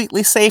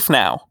completely safe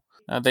now.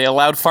 They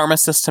allowed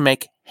pharmacists to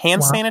make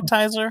hand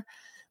sanitizer.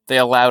 They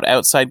allowed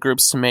outside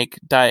groups to make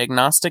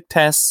diagnostic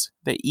tests.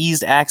 They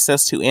eased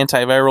access to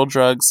antiviral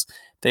drugs.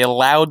 They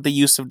allowed the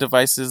use of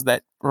devices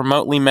that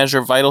remotely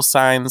measure vital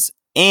signs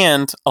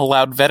and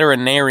allowed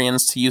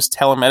veterinarians to use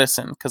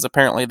telemedicine because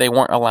apparently they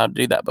weren't allowed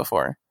to do that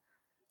before.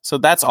 So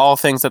that's all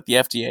things that the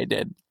FDA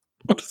did.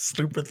 What a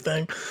stupid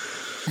thing.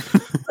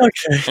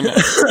 Okay.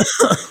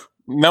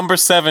 Number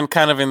 7,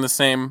 kind of in the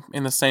same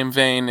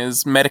vein,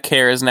 is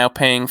Medicare is now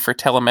paying for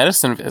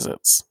telemedicine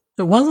visits.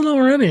 It wasn't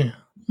already.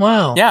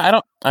 Wow.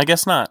 Yeah, I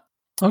guess not.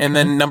 Okay. And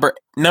then number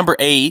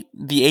 8,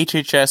 the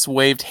HHS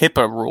waived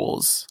HIPAA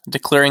rules,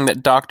 declaring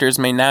that doctors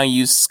may now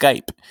use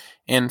Skype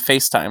and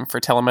FaceTime for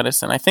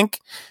telemedicine. I think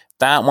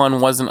that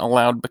one wasn't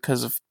allowed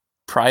because of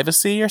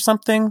privacy or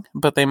something,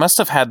 but they must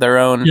have had their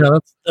own. Yeah,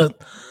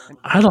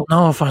 I don't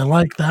know if I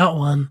like that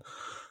one.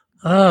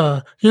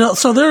 So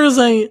there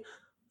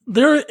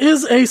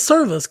is a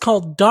service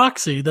called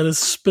Doxy that is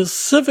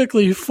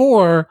specifically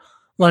for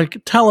like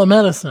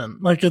telemedicine.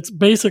 Like it's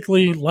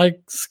basically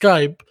like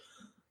Skype,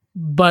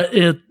 but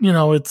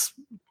it's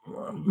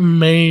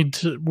made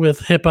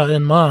with HIPAA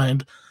in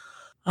mind.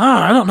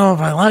 I don't know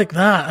if I like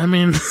that. I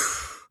mean,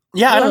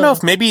 yeah, I don't know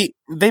if maybe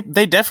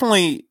they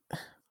definitely.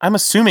 I'm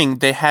assuming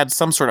they had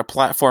some sort of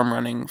platform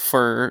running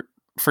for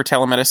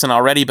telemedicine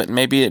already, but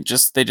maybe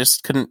they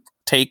just couldn't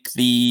take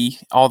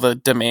all the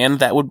demand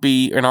that would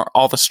be,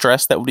 all the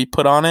stress that would be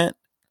put on it,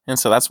 and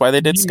so that's why they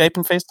did Skype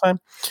and FaceTime.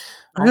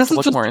 I guess it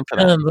just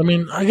depends. I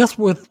mean, I guess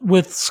with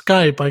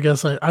Skype, I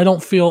guess I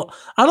don't feel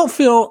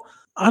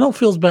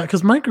as bad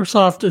because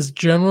Microsoft is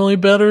generally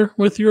better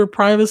with your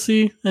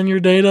privacy and your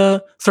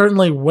data.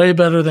 Certainly, way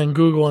better than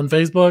Google and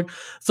Facebook.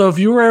 So if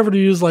you were ever to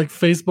use like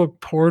Facebook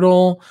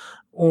Portal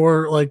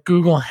or like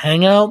Google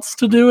Hangouts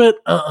to do it,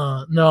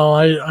 no,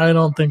 I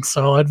don't think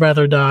so. I'd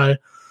rather die.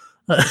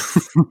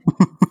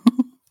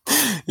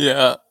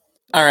 Yeah.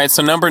 All right.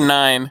 So number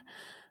 9.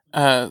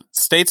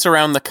 States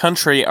around the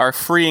country are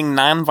freeing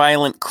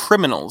nonviolent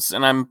criminals,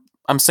 and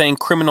I'm saying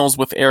criminals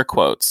with air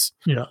quotes.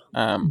 Yeah,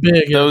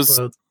 big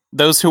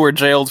those who are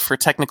jailed for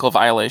technical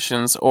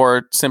violations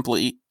or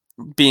simply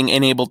being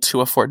unable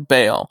to afford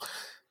bail.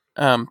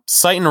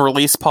 Cite and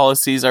release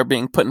policies are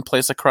being put in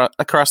place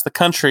across the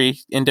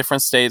country in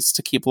different states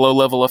to keep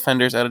low-level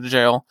offenders out of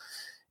jail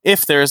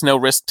if there is no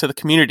risk to the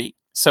community.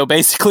 So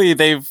basically,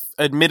 they've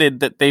admitted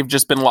that they've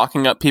just been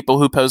locking up people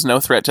who pose no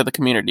threat to the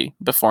community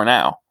before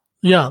now.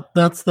 Yeah,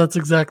 that's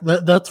exactly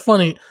that's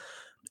funny.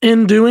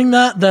 In doing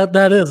that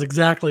is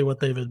exactly what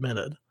they've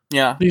admitted.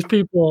 Yeah, these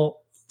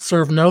people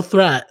serve no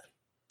threat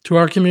to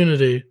our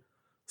community,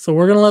 so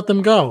we're gonna let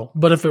them go.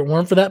 But if it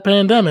weren't for that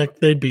pandemic,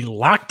 they'd be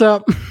locked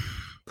up,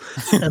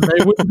 and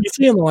they wouldn't be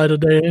seeing the light of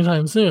day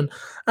anytime soon.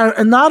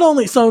 And not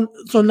only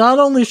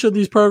should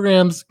these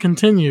programs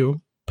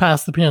continue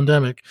past the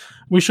pandemic,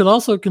 we should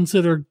also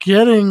consider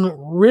getting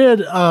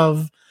rid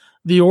of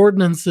the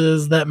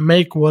ordinances that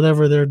make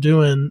whatever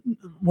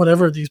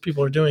these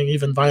people are doing,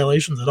 even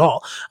violations at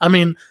all. I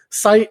mean,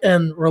 cite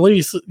and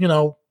release,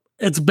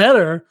 it's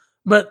better,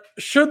 but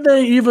should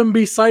they even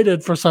be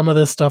cited for some of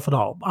this stuff at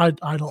all? I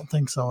don't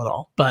think so at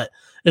all, but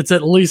it's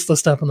at least a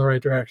step in the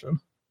right direction.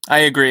 I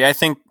agree. I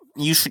think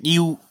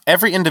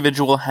every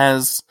individual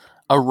has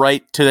a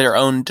right to their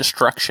own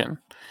destruction.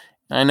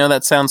 I know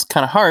that sounds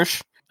kind of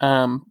harsh,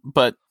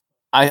 but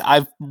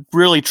I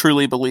really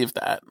truly believe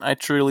that. I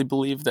truly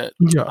believe that.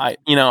 Yeah.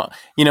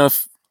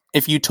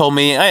 If you told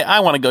me I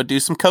want to go do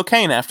some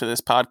cocaine after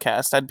this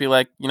podcast, I'd be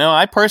like,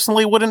 I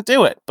personally wouldn't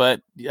do it,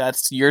 but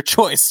that's your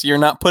choice. You're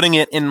not putting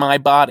it in my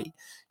body.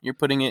 You're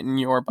putting it in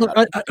your Look,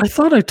 body. I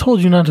thought I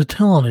told you not to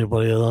tell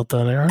anybody about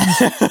that, Aaron.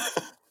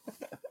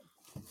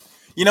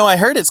 You know, I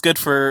heard it's good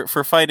for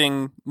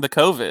fighting the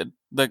COVID,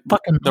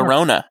 the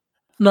Rona.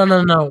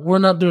 No. We're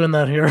not doing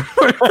that here.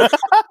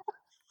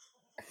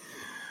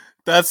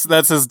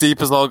 That's as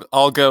deep as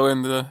I'll go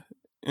into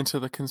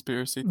the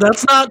conspiracy.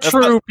 That's not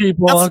true,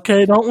 people.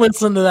 Okay, don't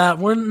listen to that.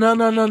 We're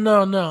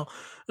no.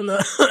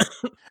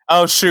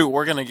 Oh shoot,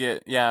 we're gonna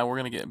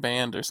get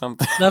banned or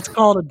something. That's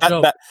called a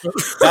joke.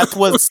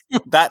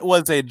 That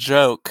was a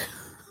joke.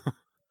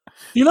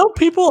 You know,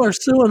 people are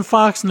suing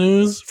Fox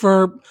News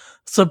for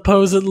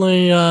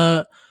supposedly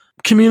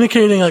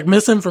communicating like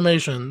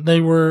misinformation.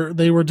 They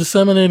were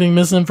disseminating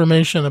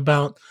misinformation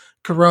about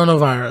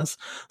coronavirus.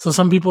 So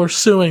some people are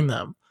suing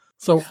them.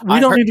 So we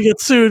don't need to get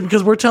sued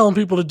because we're telling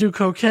people to do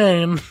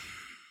cocaine.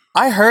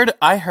 I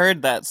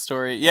heard that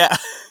story. Yeah.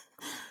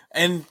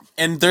 And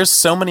there's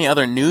so many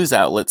other news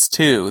outlets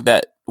too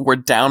that were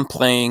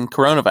downplaying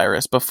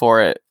coronavirus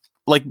before it.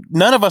 Like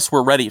none of us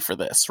were ready for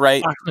this,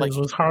 right?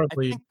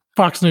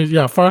 Fox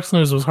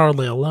News was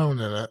hardly alone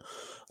in it.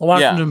 The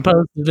Washington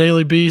Post, the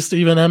Daily Beast,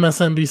 even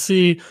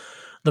MSNBC,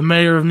 the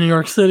mayor of New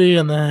York City,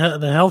 and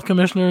the health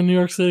commissioner in New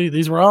York City.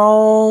 These were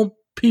all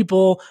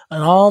people,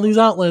 and all these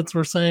outlets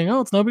were saying,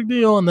 "Oh, it's no big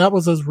deal," and that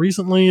was as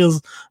recently as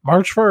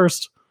March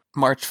 1st.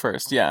 March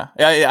 1st, yeah.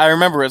 I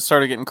remember it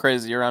started getting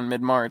crazy around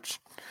mid-March.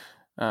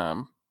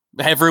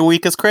 Every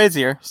week is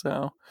crazier.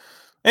 So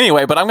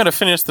anyway, but I'm going to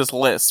finish this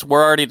list.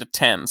 We're already to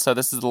 10, so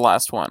this is the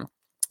last one.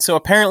 So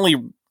apparently,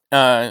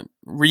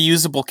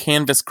 reusable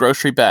canvas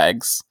grocery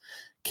bags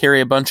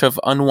carry a bunch of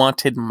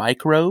unwanted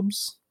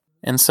microbes.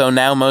 And so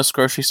now most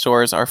grocery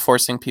stores are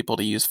forcing people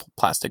to use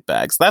plastic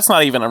bags. That's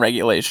not even a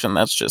regulation.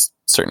 That's just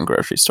certain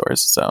grocery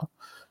stores. So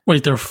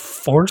wait, they're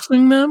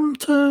forcing them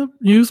to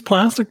use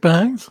plastic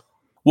bags?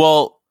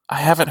 Well, I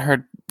haven't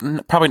heard.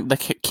 Probably they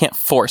can't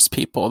force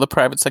people. The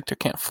private sector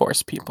can't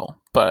force people.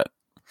 But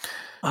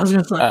I was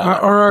going to say, or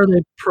are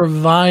they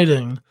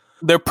providing?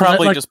 They're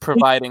probably just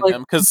providing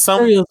them because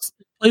some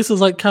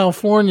places like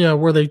California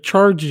where they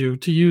charge you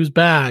to use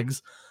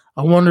bags.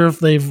 I wonder if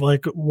they've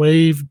like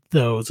waived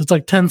those. It's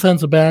like 10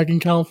 cents a bag in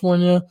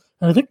California,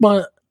 and I think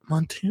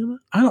Montana.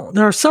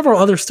 There are several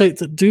other states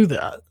that do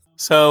that.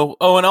 So,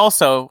 and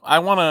also, I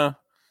want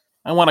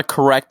to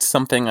correct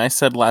something I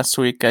said last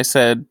week. I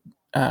said,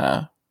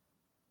 I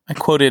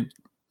quoted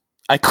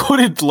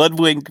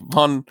Ludwig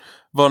von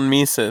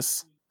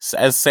Mises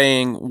as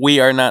saying,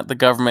 "We are not the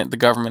government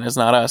is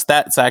not us."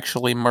 That's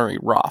actually Murray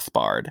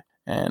Rothbard,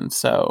 and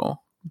so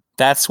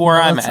that's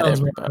where I'm at,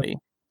 everybody. Right.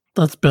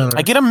 That's better.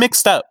 I get them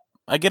mixed up.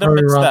 I'm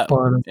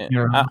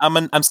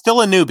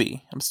still a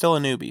newbie. So still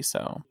a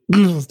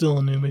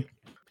newbie.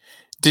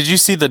 Did you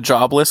see the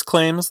jobless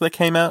claims that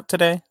came out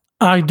today?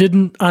 I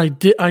didn't. I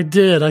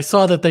did. I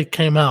saw that they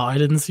came out. I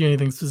didn't see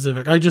anything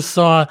specific. I just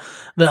saw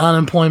that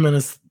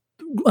unemployment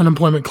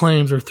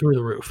claims are through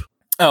the roof.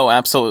 Oh,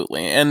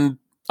 absolutely. And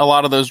a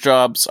lot of those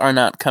jobs are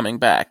not coming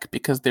back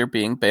because they're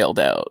being bailed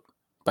out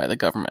by the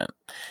government.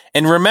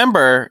 And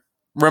remember,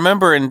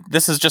 and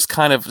this is just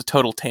kind of a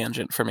total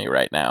tangent for me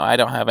right now. I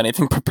don't have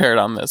anything prepared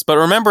on this. But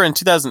remember in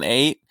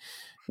 2008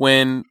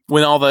 when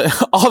all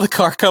the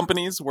car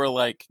companies were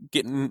like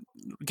getting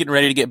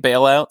ready to get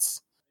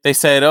bailouts? They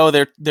said, "Oh,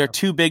 they're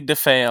too big to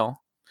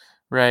fail."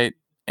 Right?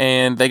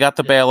 And they got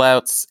the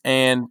bailouts,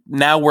 and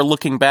now we're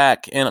looking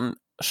back, and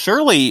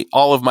surely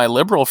all of my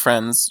liberal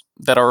friends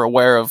that are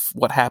aware of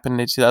what happened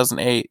in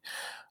 2008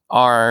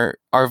 are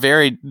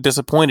very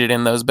disappointed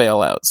in those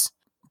bailouts.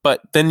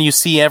 But then you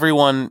see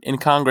everyone in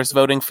Congress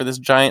voting for this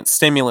giant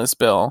stimulus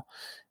bill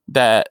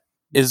that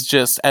is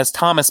just, as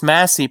Thomas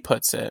Massie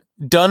puts it,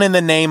 done in the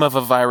name of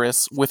a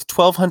virus with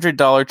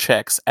 $1,200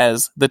 checks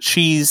as the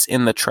cheese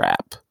in the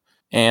trap.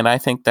 And I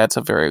think that's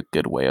a very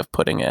good way of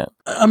putting it.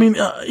 I mean,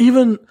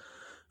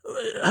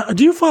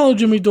 do you follow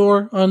Jimmy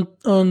Dore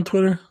on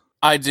Twitter?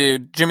 I do.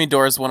 Jimmy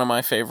Dore is one of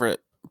my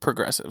favorite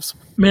progressives.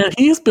 Man,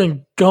 he's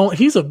been going.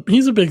 He's a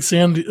big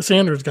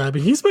Sanders guy,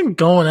 but he's been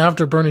going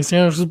after Bernie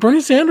Sanders because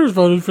Bernie Sanders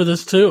voted for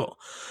this too,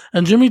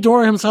 and Jimmy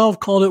Dore himself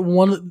called it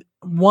one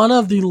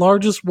of the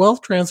largest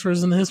wealth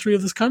transfers in the history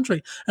of this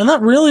country, and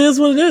that really is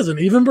what it is. And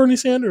even Bernie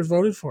Sanders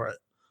voted for it.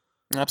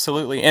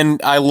 Absolutely. And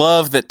I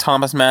love that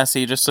Thomas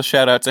Massie, just a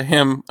shout out to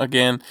him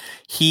again,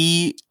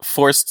 he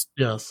forced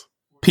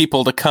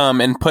people to come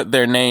and put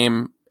their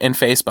name and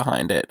face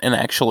behind it and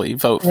actually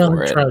vote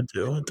for it. He tried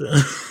to.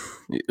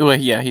 Well,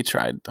 yeah, he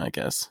tried, I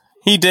guess.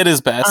 He did his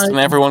best, and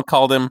everyone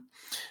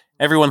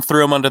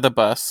threw him under the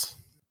bus.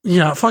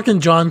 Yeah, fucking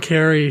John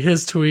Kerry,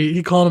 his tweet,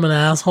 he called him an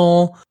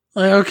asshole.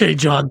 Like, okay,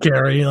 John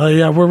Kerry,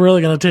 we're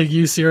really going to take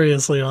you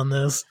seriously on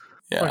this.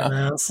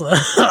 Yeah.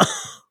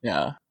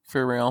 Yeah,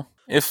 for real.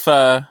 If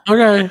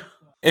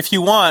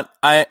you want,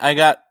 I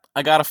got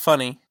a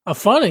funny. A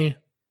funny?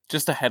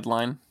 Just a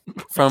headline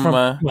from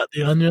what,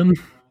 The Onion?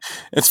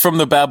 It's from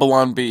the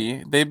Babylon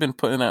Bee. They've been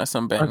putting out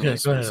some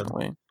bangers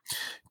recently.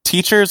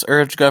 Teachers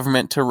urge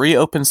government to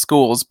reopen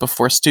schools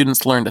before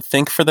students learn to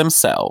think for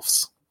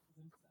themselves.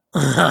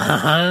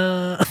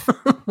 I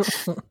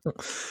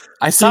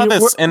saw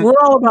this, and we're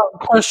all about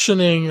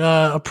questioning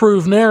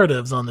approved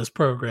narratives on this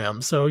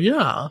program. So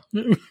yeah.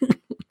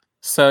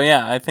 So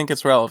yeah, I think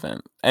it's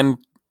relevant. And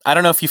I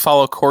don't know if you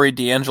follow Corey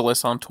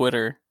DeAngelis on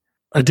Twitter.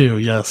 I do,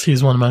 yes.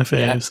 He's one of my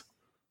faves.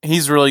 Yeah.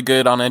 He's really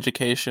good on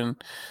education.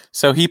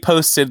 So he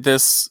posted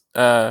this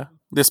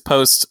this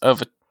post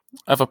of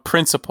a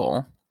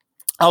principal.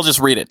 I'll just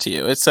read it to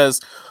you. It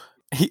says,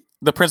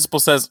 the principal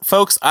says,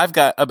 "Folks, I've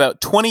got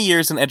about 20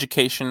 years in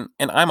education,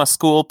 and I'm a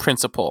school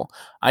principal.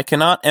 I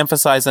cannot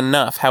emphasize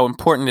enough how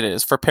important it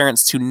is for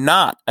parents to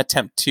not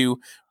attempt to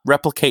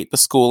replicate the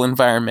school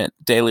environment,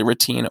 daily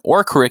routine,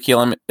 or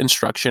curriculum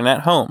instruction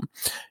at home.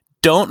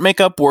 Don't make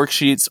up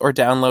worksheets or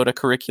download a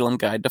curriculum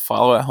guide to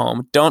follow at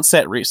home. Don't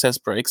set recess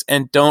breaks,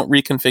 and don't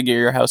reconfigure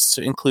your house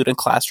to include a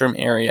classroom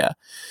area.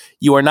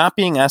 You are not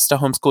being asked to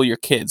homeschool your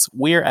kids.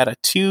 We're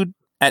at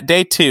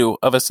day 2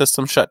 of a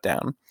system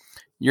shutdown.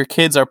 Your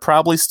kids are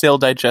probably still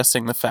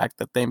digesting the fact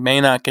that they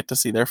may not get to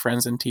see their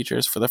friends and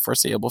teachers for the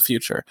foreseeable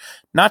future.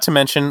 Not to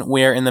mention,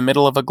 we are in the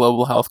middle of a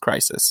global health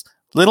crisis.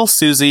 Little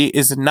Susie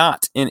is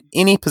not in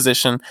any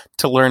position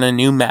to learn a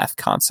new math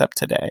concept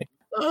today."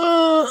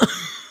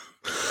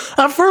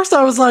 At first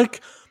I was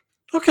like,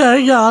 okay,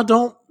 yeah,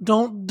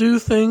 don't do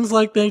things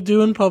like they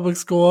do in public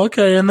school.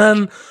 Okay, and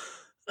then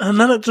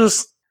it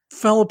just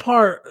fell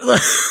apart.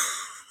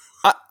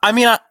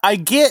 I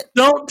get...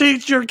 Don't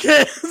teach your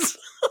kids.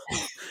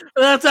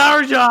 That's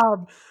our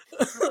job.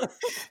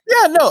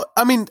 Yeah, no,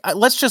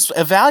 let's just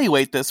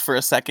evaluate this for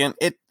a second.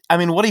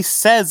 What he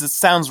says, it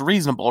sounds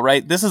reasonable,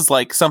 right? This is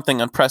like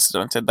something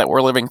unprecedented that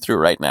we're living through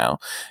right now.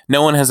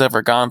 No one has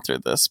ever gone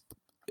through this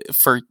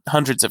for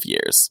hundreds of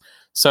years.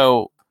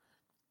 So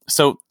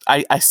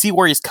I see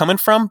where he's coming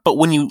from, but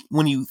when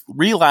you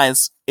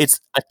realize it's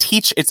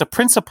a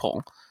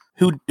principal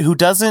who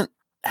doesn't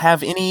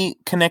have any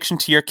connection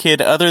to your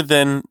kid other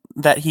than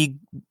that he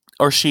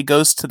or she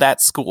goes to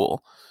that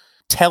school,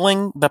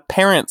 telling the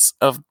parents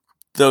of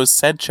those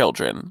said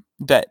children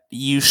that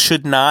you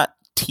should not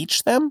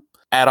teach them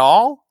at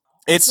all,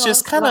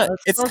 it's kind of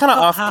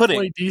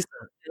off-putting. Decent,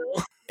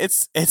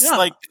 It's yeah,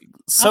 like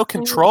so absolutely.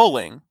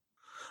 Controlling.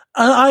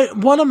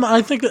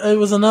 I think it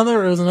was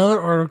another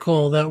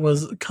article that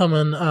was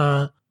coming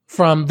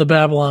from the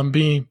Babylon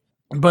Bee,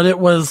 but it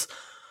was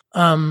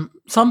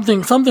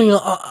something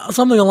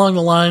along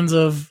the lines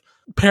of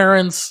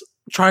parents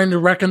trying to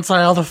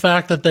reconcile the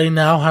fact that they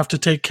now have to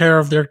take care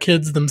of their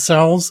kids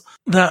themselves.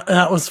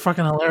 That was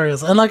fucking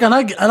hilarious. And I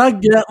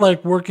get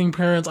like working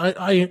parents.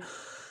 I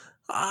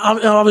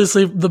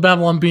obviously the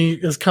Babylon Bee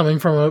is coming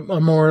from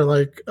a more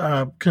like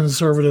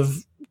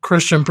conservative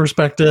Christian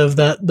perspective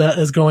that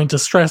is going to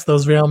stress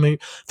those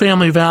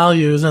family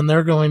values, and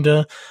they're going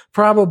to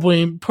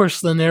probably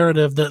push the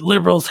narrative that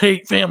liberals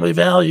hate family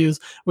values,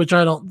 which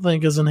I don't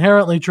think is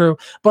inherently true.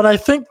 But I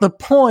think the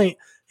point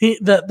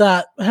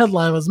that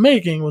headline was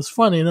making was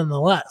funny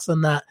nonetheless,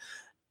 and that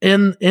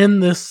in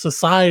this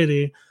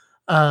society,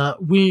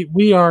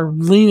 we are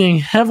leaning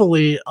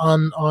heavily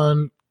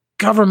on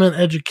government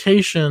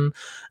education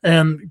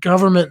and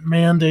government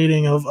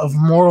mandating of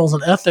morals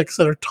and ethics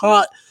that are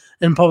taught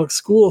in public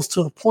schools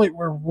to the point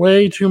where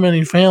way too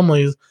many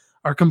families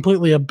are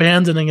completely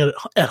abandoning it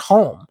at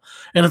home.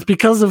 And it's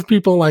because of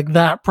people like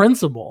that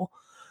principal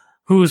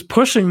who's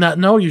pushing that,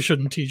 no, you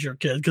shouldn't teach your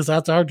kid because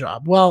that's our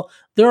job. Well,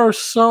 there are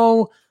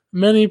so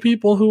many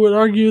people who would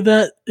argue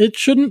that it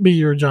shouldn't be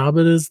your job.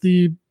 It is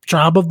the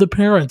job of the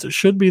parents. It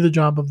should be the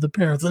job of the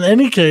parents. In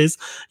any case,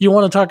 you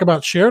want to talk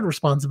about shared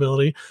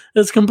responsibility,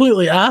 it's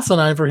completely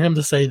asinine for him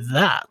to say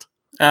that.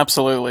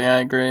 Absolutely,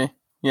 I agree.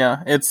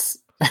 Yeah, it's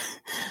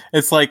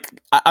like,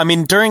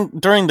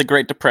 during the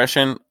Great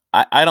Depression,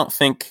 I don't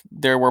think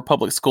there were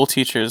public school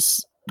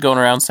teachers going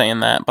around saying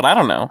that, but I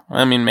don't know.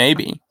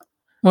 Maybe.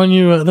 When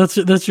you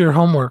that's your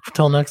homework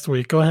till next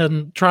week. Go ahead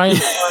and try and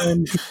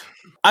find.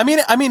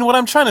 What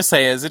I'm trying to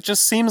say is, it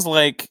just seems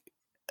like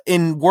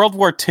in World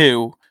War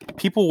II,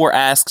 people were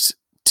asked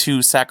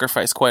to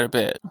sacrifice quite a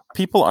bit.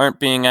 People aren't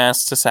being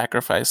asked to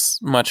sacrifice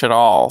much at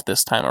all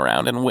this time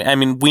around, and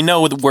we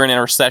know that we're in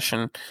a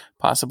recession,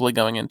 possibly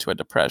going into a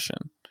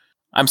depression.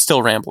 I'm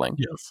still rambling.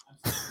 Yes.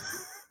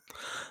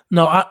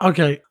 No,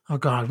 okay. Oh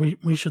God,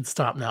 we should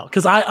stop now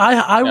because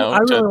I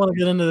really want to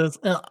get into this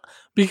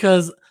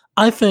because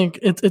I think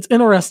it's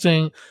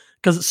interesting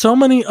because so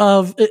much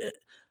of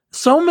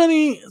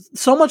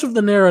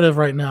the narrative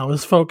right now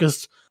is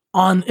focused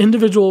on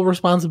individual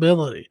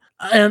responsibility.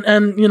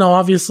 And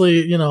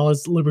obviously,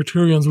 as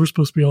libertarians, we're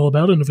supposed to be all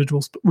about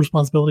individual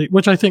responsibility,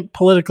 which I think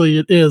politically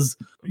it is.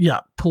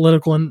 Yeah,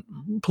 political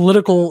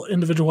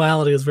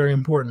individuality is very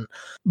important.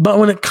 But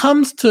when it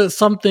comes to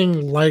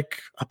something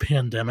like a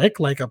pandemic,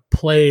 like a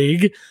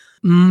plague,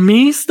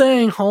 me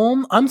staying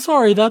home, I'm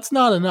sorry, that's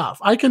not enough.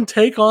 I can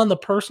take on the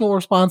personal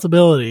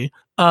responsibility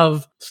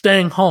of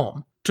staying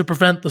home to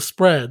prevent the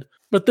spread,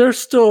 but there's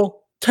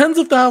still tens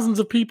of thousands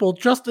of people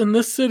just in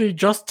this city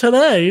just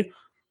today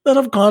that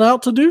have gone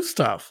out to do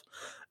stuff.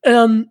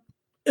 And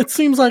it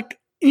seems like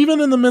even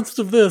in the midst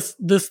of this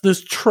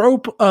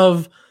trope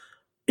of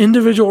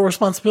individual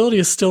responsibility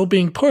is still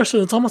being pushed,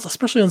 and it's almost,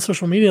 especially on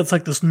social media, it's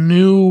like this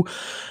new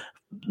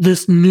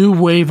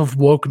wave of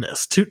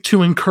wokeness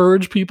to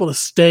encourage people to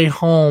stay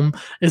home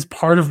is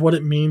part of what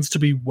it means to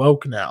be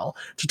woke now.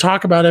 To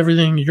talk about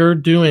everything you're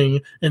doing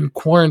in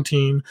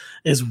quarantine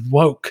is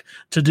woke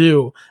to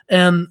do.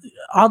 And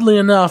oddly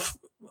enough,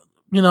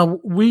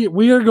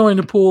 we are going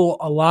to pull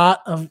a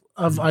lot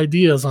of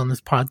ideas on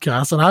this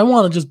podcast. And I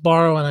want to just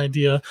borrow an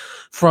idea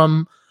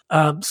from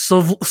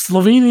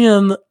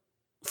Slovenian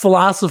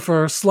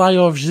philosopher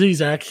Slavoj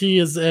Zizek. He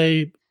is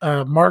a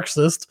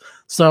Marxist,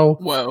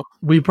 so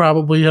we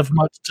probably have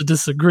much to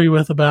disagree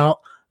with about.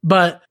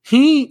 But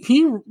he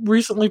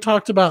recently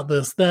talked about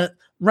this, that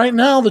right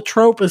now the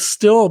trope is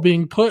still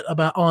being put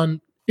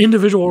on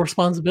individual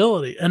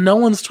responsibility, and no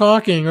one's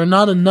talking, or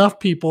not enough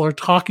people are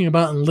talking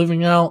about and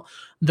living out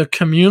the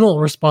communal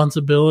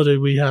responsibility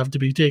we have to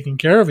be taking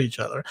care of each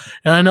other.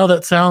 And I know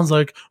that sounds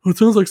like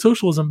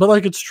socialism, but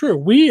like, it's true.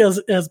 We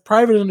as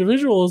private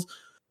individuals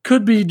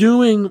could be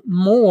doing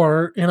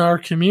more in our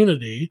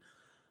community,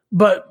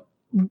 but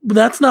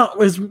that's not,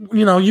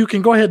 you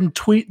can go ahead and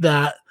tweet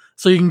that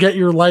so you can get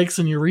your likes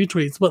and your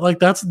retweets. But like,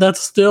 that's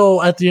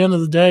still, at the end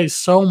of the day,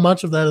 so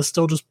much of that is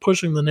still just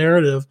pushing the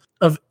narrative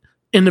of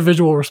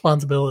individual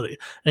responsibility.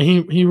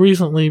 And he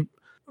recently,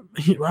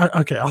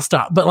 okay, I'll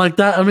stop. But like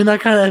that, I mean,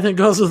 that kind of, I think,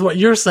 goes with what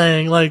you're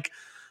saying. Like,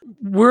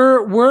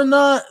 we're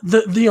not,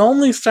 the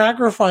only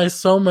sacrifice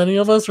so many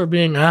of us are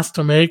being asked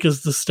to make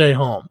is to stay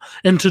home.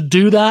 And to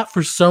do that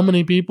for so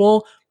many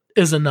people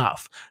is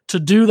enough. To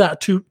do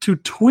that, to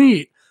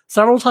tweet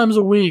several times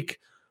a week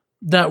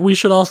that we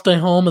should all stay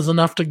home is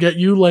enough to get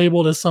you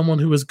labeled as someone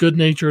who is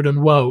good-natured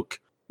and woke.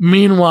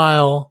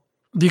 Meanwhile,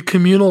 the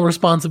communal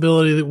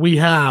responsibility that we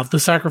have, the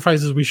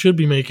sacrifices we should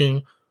be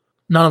making,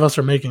 none of us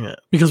are making it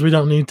because we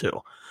don't need to.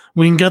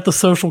 We can get the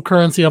social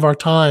currency of our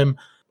time,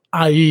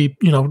 i.e.,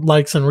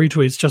 likes and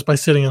retweets, just by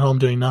sitting at home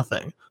doing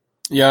nothing.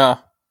 Yeah.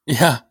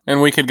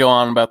 And we could go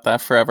on about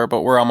that forever,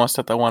 but we're almost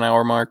at the 1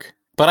 hour mark.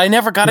 But I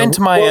never got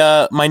into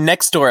my my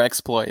Nextdoor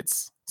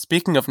exploits.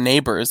 Speaking of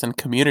neighbors and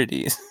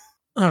communities.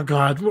 Oh,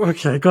 God.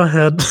 Okay, go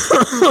ahead.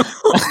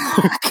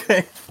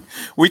 Okay.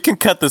 We can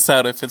cut this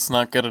out if it's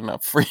not good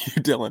enough for you,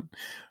 Dylan.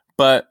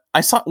 But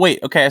I saw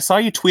you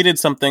tweeted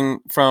something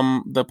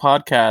from the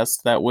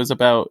podcast that was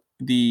about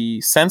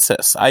the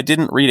census. I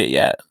didn't read it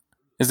yet.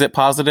 Is it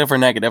positive or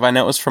negative? I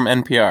know it was from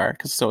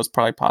NPR, so it's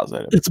probably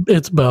positive.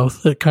 It's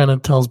both. It kind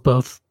of tells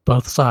both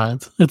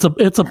sides. It's a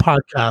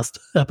podcast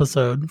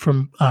episode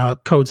from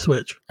Code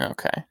Switch.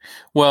 Okay.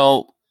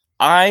 Well,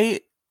 one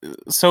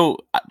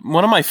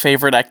of my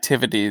favorite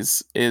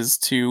activities is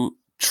to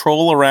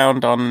troll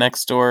around on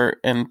Nextdoor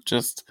and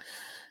just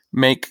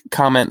make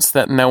comments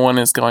that no one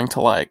is going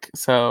to like.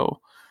 So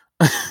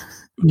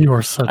you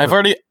are such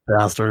a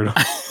bastard.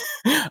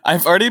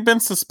 I've already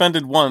been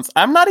suspended once.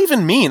 I'm not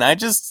even mean. I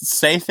just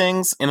say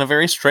things in a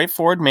very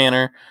straightforward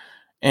manner,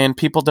 and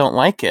people don't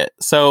like it.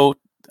 So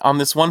on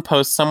this one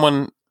post,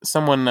 someone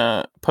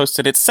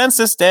posted, "It's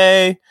Census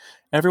Day.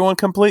 Everyone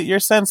complete your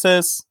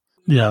census."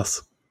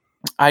 Yes.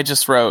 I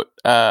just wrote,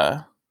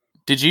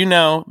 did you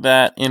know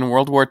that in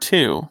World War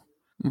II,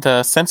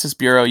 the Census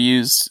Bureau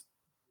used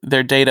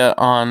their data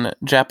on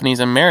Japanese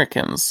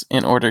Americans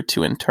in order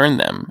to intern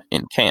them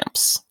in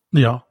camps?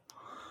 Yeah.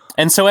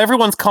 And so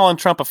everyone's calling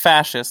Trump a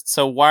fascist.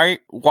 So why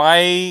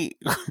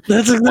That's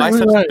exactly why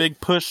such right. a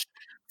big push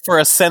for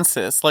a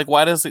census? Like,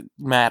 why does it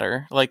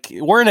matter? Like,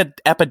 we're in an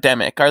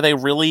epidemic.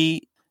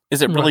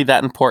 Is it really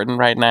that important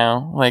right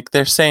now? Like,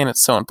 they're saying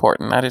it's so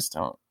important. I just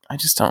don't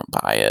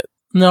buy it.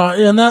 No,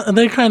 and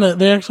they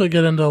actually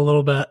get into a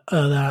little bit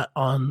of that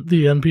on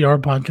the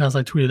NPR podcast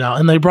I tweeted out,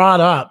 and they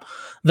brought up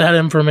that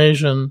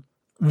information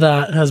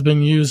that has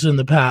been used in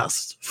the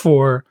past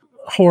for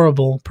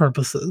horrible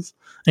purposes.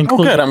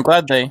 Good. I'm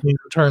glad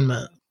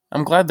internment.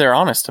 I'm glad they're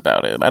honest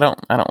about it. I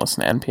don't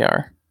listen to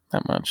NPR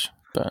that much,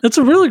 but it's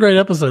a really great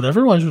episode.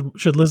 Everyone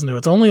should listen to it.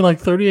 It's only like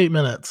 38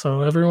 minutes,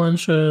 so everyone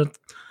should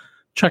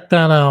check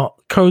that out.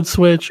 Code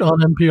Switch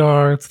on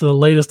NPR. It's the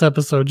latest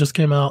episode. Just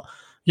came out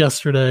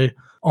yesterday.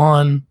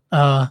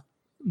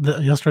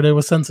 Yesterday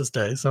was Census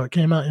Day, so it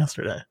came out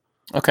yesterday.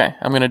 Okay,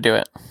 I'm gonna do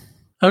it.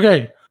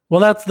 Okay,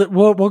 well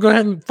we'll go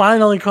ahead and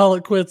finally call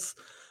it quits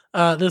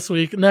this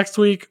week. Next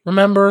week,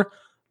 remember,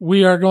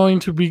 we are going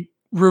to be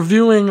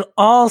reviewing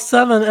all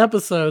 7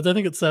 episodes. I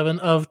think it's 7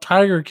 of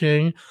Tiger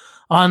King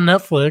on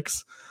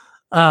Netflix.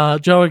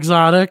 Joe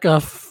Exotic,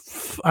 I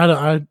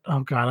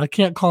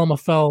can't call him a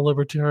fellow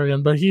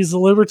libertarian, but he's a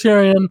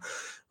libertarian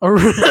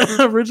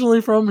originally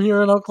from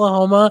here in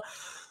Oklahoma.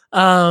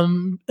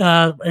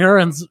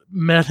 Aaron's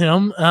met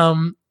him,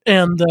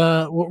 and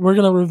we're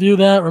going to review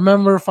that.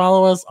 Remember,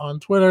 follow us on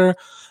Twitter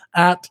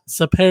at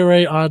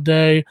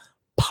SapereAuday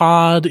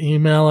Pod.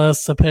 Email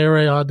us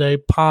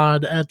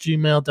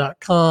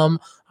sapereaudaypod@gmail.com.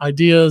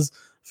 Ideas,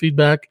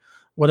 feedback,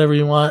 whatever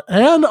you want.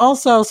 And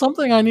also,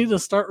 something I need to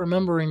start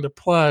remembering to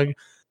plug: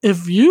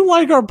 if you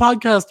like our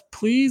podcast,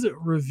 please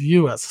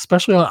review us,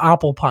 especially on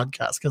Apple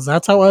Podcasts, because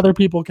that's how other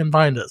people can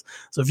find us.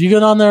 So if you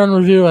get on there and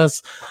review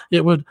us,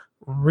 it would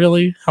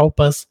really help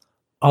us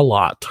a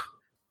lot.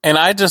 And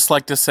I just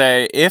like to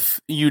say, if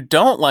you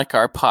don't like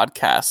our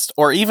podcast,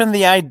 or even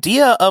the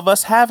idea of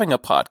us having a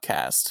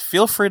podcast,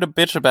 feel free to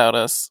bitch about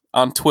us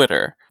on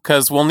Twitter,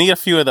 because we'll need a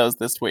few of those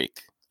this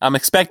week. I'm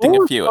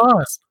expecting a few of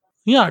those.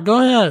 Yeah,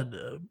 go ahead.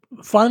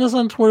 Find us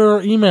on Twitter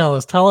or email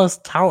us. Tell us.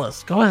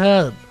 Go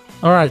ahead.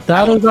 All right,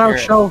 that is our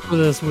show for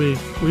this week.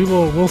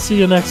 We'll see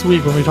you next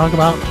week when we talk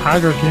about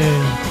Tiger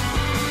King.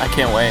 I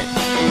can't wait.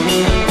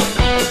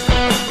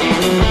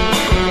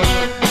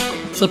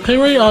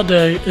 Sapere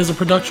Aude is a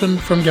production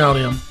from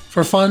Gaudium.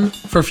 For fun,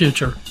 for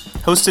future.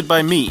 Hosted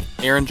by me,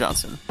 Aaron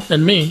Johnson.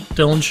 And me,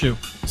 Dylan Shoup.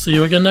 See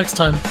you again next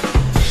time.